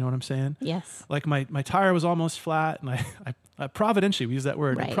 You know what I'm saying? Yes. Like my tire was almost flat, and I providentially, we use that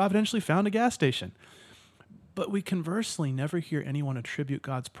word, I providentially found a gas station. But we conversely never hear anyone attribute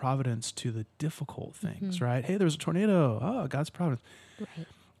God's providence to the difficult things, right? Hey, there was a tornado. Oh, God's providence. Right.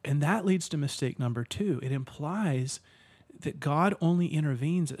 And that leads to mistake number two. It implies that God only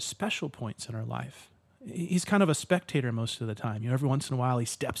intervenes at special points in our life. He's kind of a spectator most of the time. Every once in a while he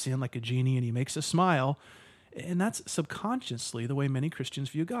steps in like a genie and he makes us smile. And that's subconsciously the way many Christians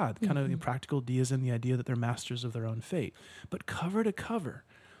view God, kind of practical deism, the idea that they're masters of their own fate. But cover to cover,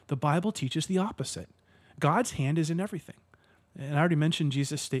 the Bible teaches the opposite. God's hand is in everything. And I already mentioned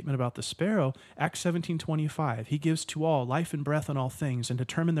Jesus' statement about the sparrow, Acts 17:25. He gives to all life and breath in all things and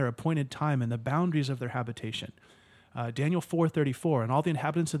determine their appointed time and the boundaries of their habitation. Daniel 4:34, and all the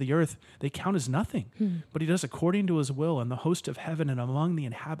inhabitants of the earth, they count as nothing, but he does according to his will in the host of heaven and among the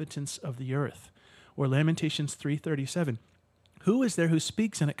inhabitants of the earth. Or Lamentations 3:37, who is there who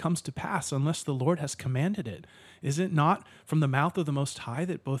speaks and it comes to pass unless the Lord has commanded it? Is it not from the mouth of the Most High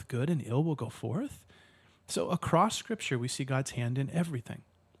that both good and ill will go forth? So across Scripture, we see God's hand in everything.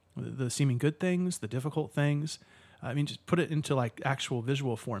 The seeming good things, the difficult things. I mean, just put it into like actual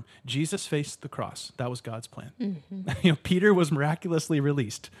visual form. Jesus faced the cross. That was God's plan. Peter was miraculously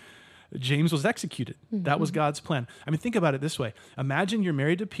released. James was executed. That was God's plan. I mean, think about it this way. Imagine you're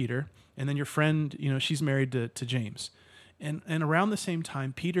married to Peter, and then your friend, she's married to James. And around the same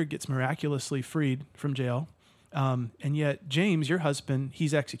time, Peter gets miraculously freed from jail. And yet James, your husband,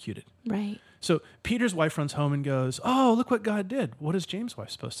 he's executed. Right. So Peter's wife runs home and goes, oh, look what God did. What is James' wife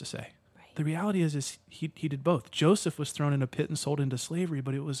supposed to say? Right. The reality is he did both. Joseph was thrown in a pit and sold into slavery,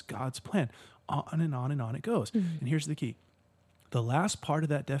 but it was God's plan. On and on and on it goes. And here's the key. The last part of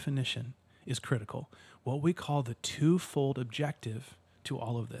that definition is critical. What we call the twofold objective to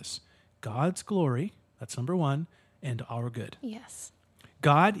all of this. God's glory, that's number one, and our good. Yes.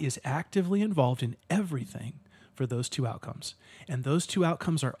 God is actively involved in everything for those two outcomes. And those two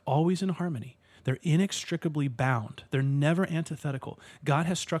outcomes are always in harmony. They're inextricably bound. They're never antithetical. God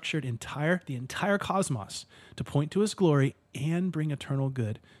has structured the entire cosmos to point to his glory and bring eternal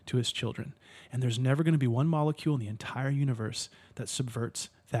good to his children. And there's never going to be one molecule in the entire universe that subverts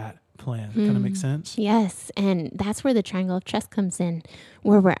that plan. Kind of make sense? Yes. And that's where the triangle of trust comes in,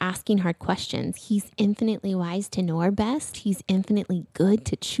 where we're asking hard questions. He's infinitely wise to know our best. He's infinitely good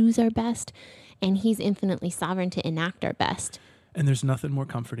to choose our best. And he's infinitely sovereign to enact our best. And there's nothing more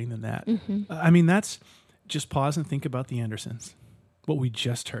comforting than that. I mean, that's just pause and think about the Andersons, what we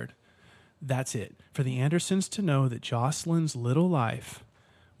just heard. That's it. For the Andersons to know that Jocelyn's little life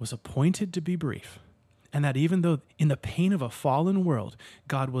was appointed to be brief, and that even though in the pain of a fallen world,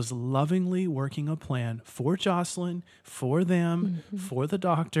 God was lovingly working a plan for Jocelyn, for them, for the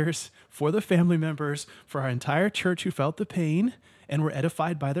doctors, for the family members, for our entire church who felt the pain and were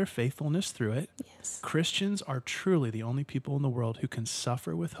edified by their faithfulness through it. Yes. Christians are truly the only people in the world who can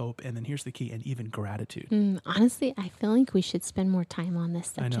suffer with hope, and then here's the key, and even gratitude. Honestly, I feel like we should spend more time on this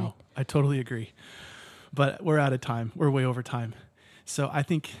subject. I know. I totally agree. But we're out of time. We're way over time. So I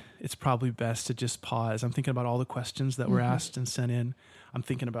think it's probably best to just pause. I'm thinking about all the questions that were asked and sent in. I'm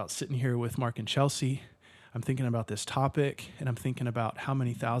thinking about sitting here with Mark and Chelsea. I'm thinking about this topic, and I'm thinking about how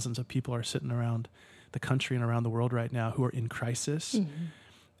many thousands of people are sitting around the country and around the world right now who are in crisis,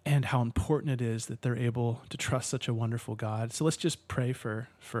 and how important it is that they're able to trust such a wonderful God. So let's just pray for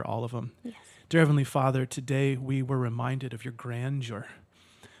all of them. Yes. Dear Heavenly Father, today we were reminded of your grandeur,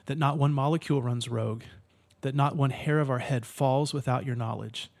 that not one molecule runs rogue, that not one hair of our head falls without your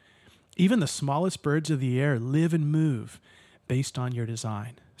knowledge. Even the smallest birds of the air live and move based on your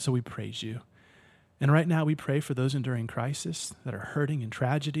design. So we praise you. And right now we pray for those enduring crisis that are hurting in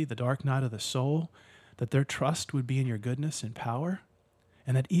tragedy, the dark night of the soul, that their trust would be in your goodness and power,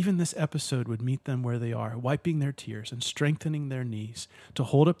 and that even this episode would meet them where they are, wiping their tears and strengthening their knees to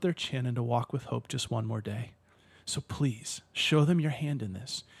hold up their chin and to walk with hope just one more day. So please, show them your hand in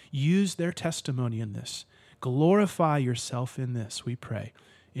this. Use their testimony in this. Glorify yourself in this, we pray.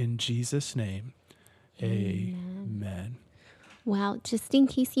 In Jesus' name, amen. Well, just in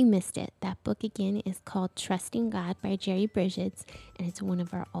case you missed it, that book again is called Trusting God by Jerry Bridges, and it's one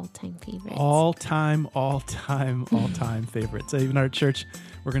of our all-time favorites. All-time favorites. Even our church,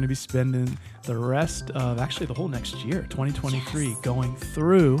 we're going to be spending the rest of, actually the whole next year, 2023, going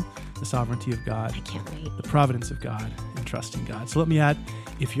through the sovereignty of God. I can't wait. The providence of God and trusting God. So let me add,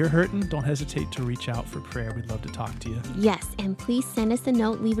 if you're hurting, don't hesitate to reach out for prayer. We'd love to talk to you. Yes, and please send us a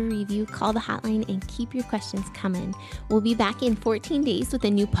note, leave a review, call the hotline, and keep your questions coming. We'll be back in 14 days with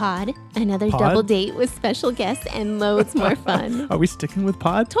a new pod, another double date with special guests, and loads more fun. Are we sticking with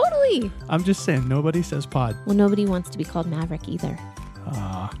pod? Totally. I'm just saying, nobody says pod. Well, nobody wants to be called Maverick either.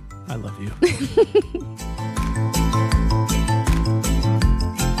 I love you.